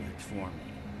steal it for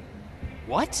me.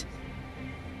 What?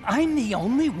 I'm the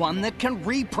only one that can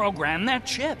reprogram that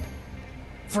chip.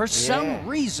 For some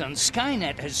reason,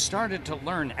 Skynet has started to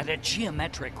learn at a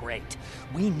geometric rate.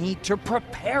 We need to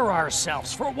prepare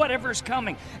ourselves for whatever's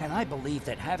coming, and I believe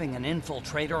that having an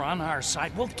infiltrator on our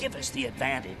side will give us the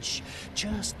advantage.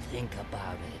 Just think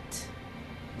about it.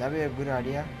 That'd be a good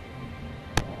idea.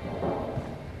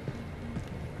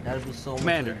 That'd be so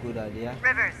Commander. much a good idea.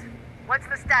 Rivers, what's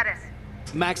the status?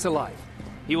 Mack's alive.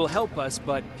 He will help us,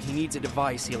 but he needs a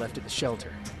device he left at the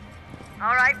shelter.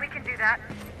 All right, we can do that.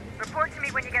 Report to me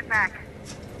when you get back.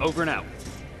 Over and out.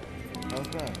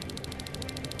 Okay.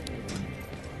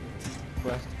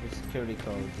 Quest for security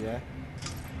codes, yeah?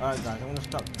 Alright guys, I'm gonna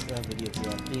stop the video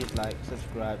here. Please like,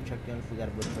 subscribe, check the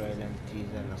unforgettable trailer and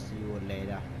teaser, and I'll see you all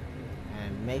later.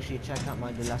 And make sure you check out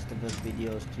my The Last of Us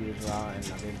videos too as well, and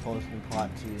I've been posting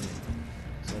part 2,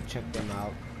 so check them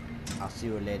out. I'll see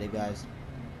you all later guys.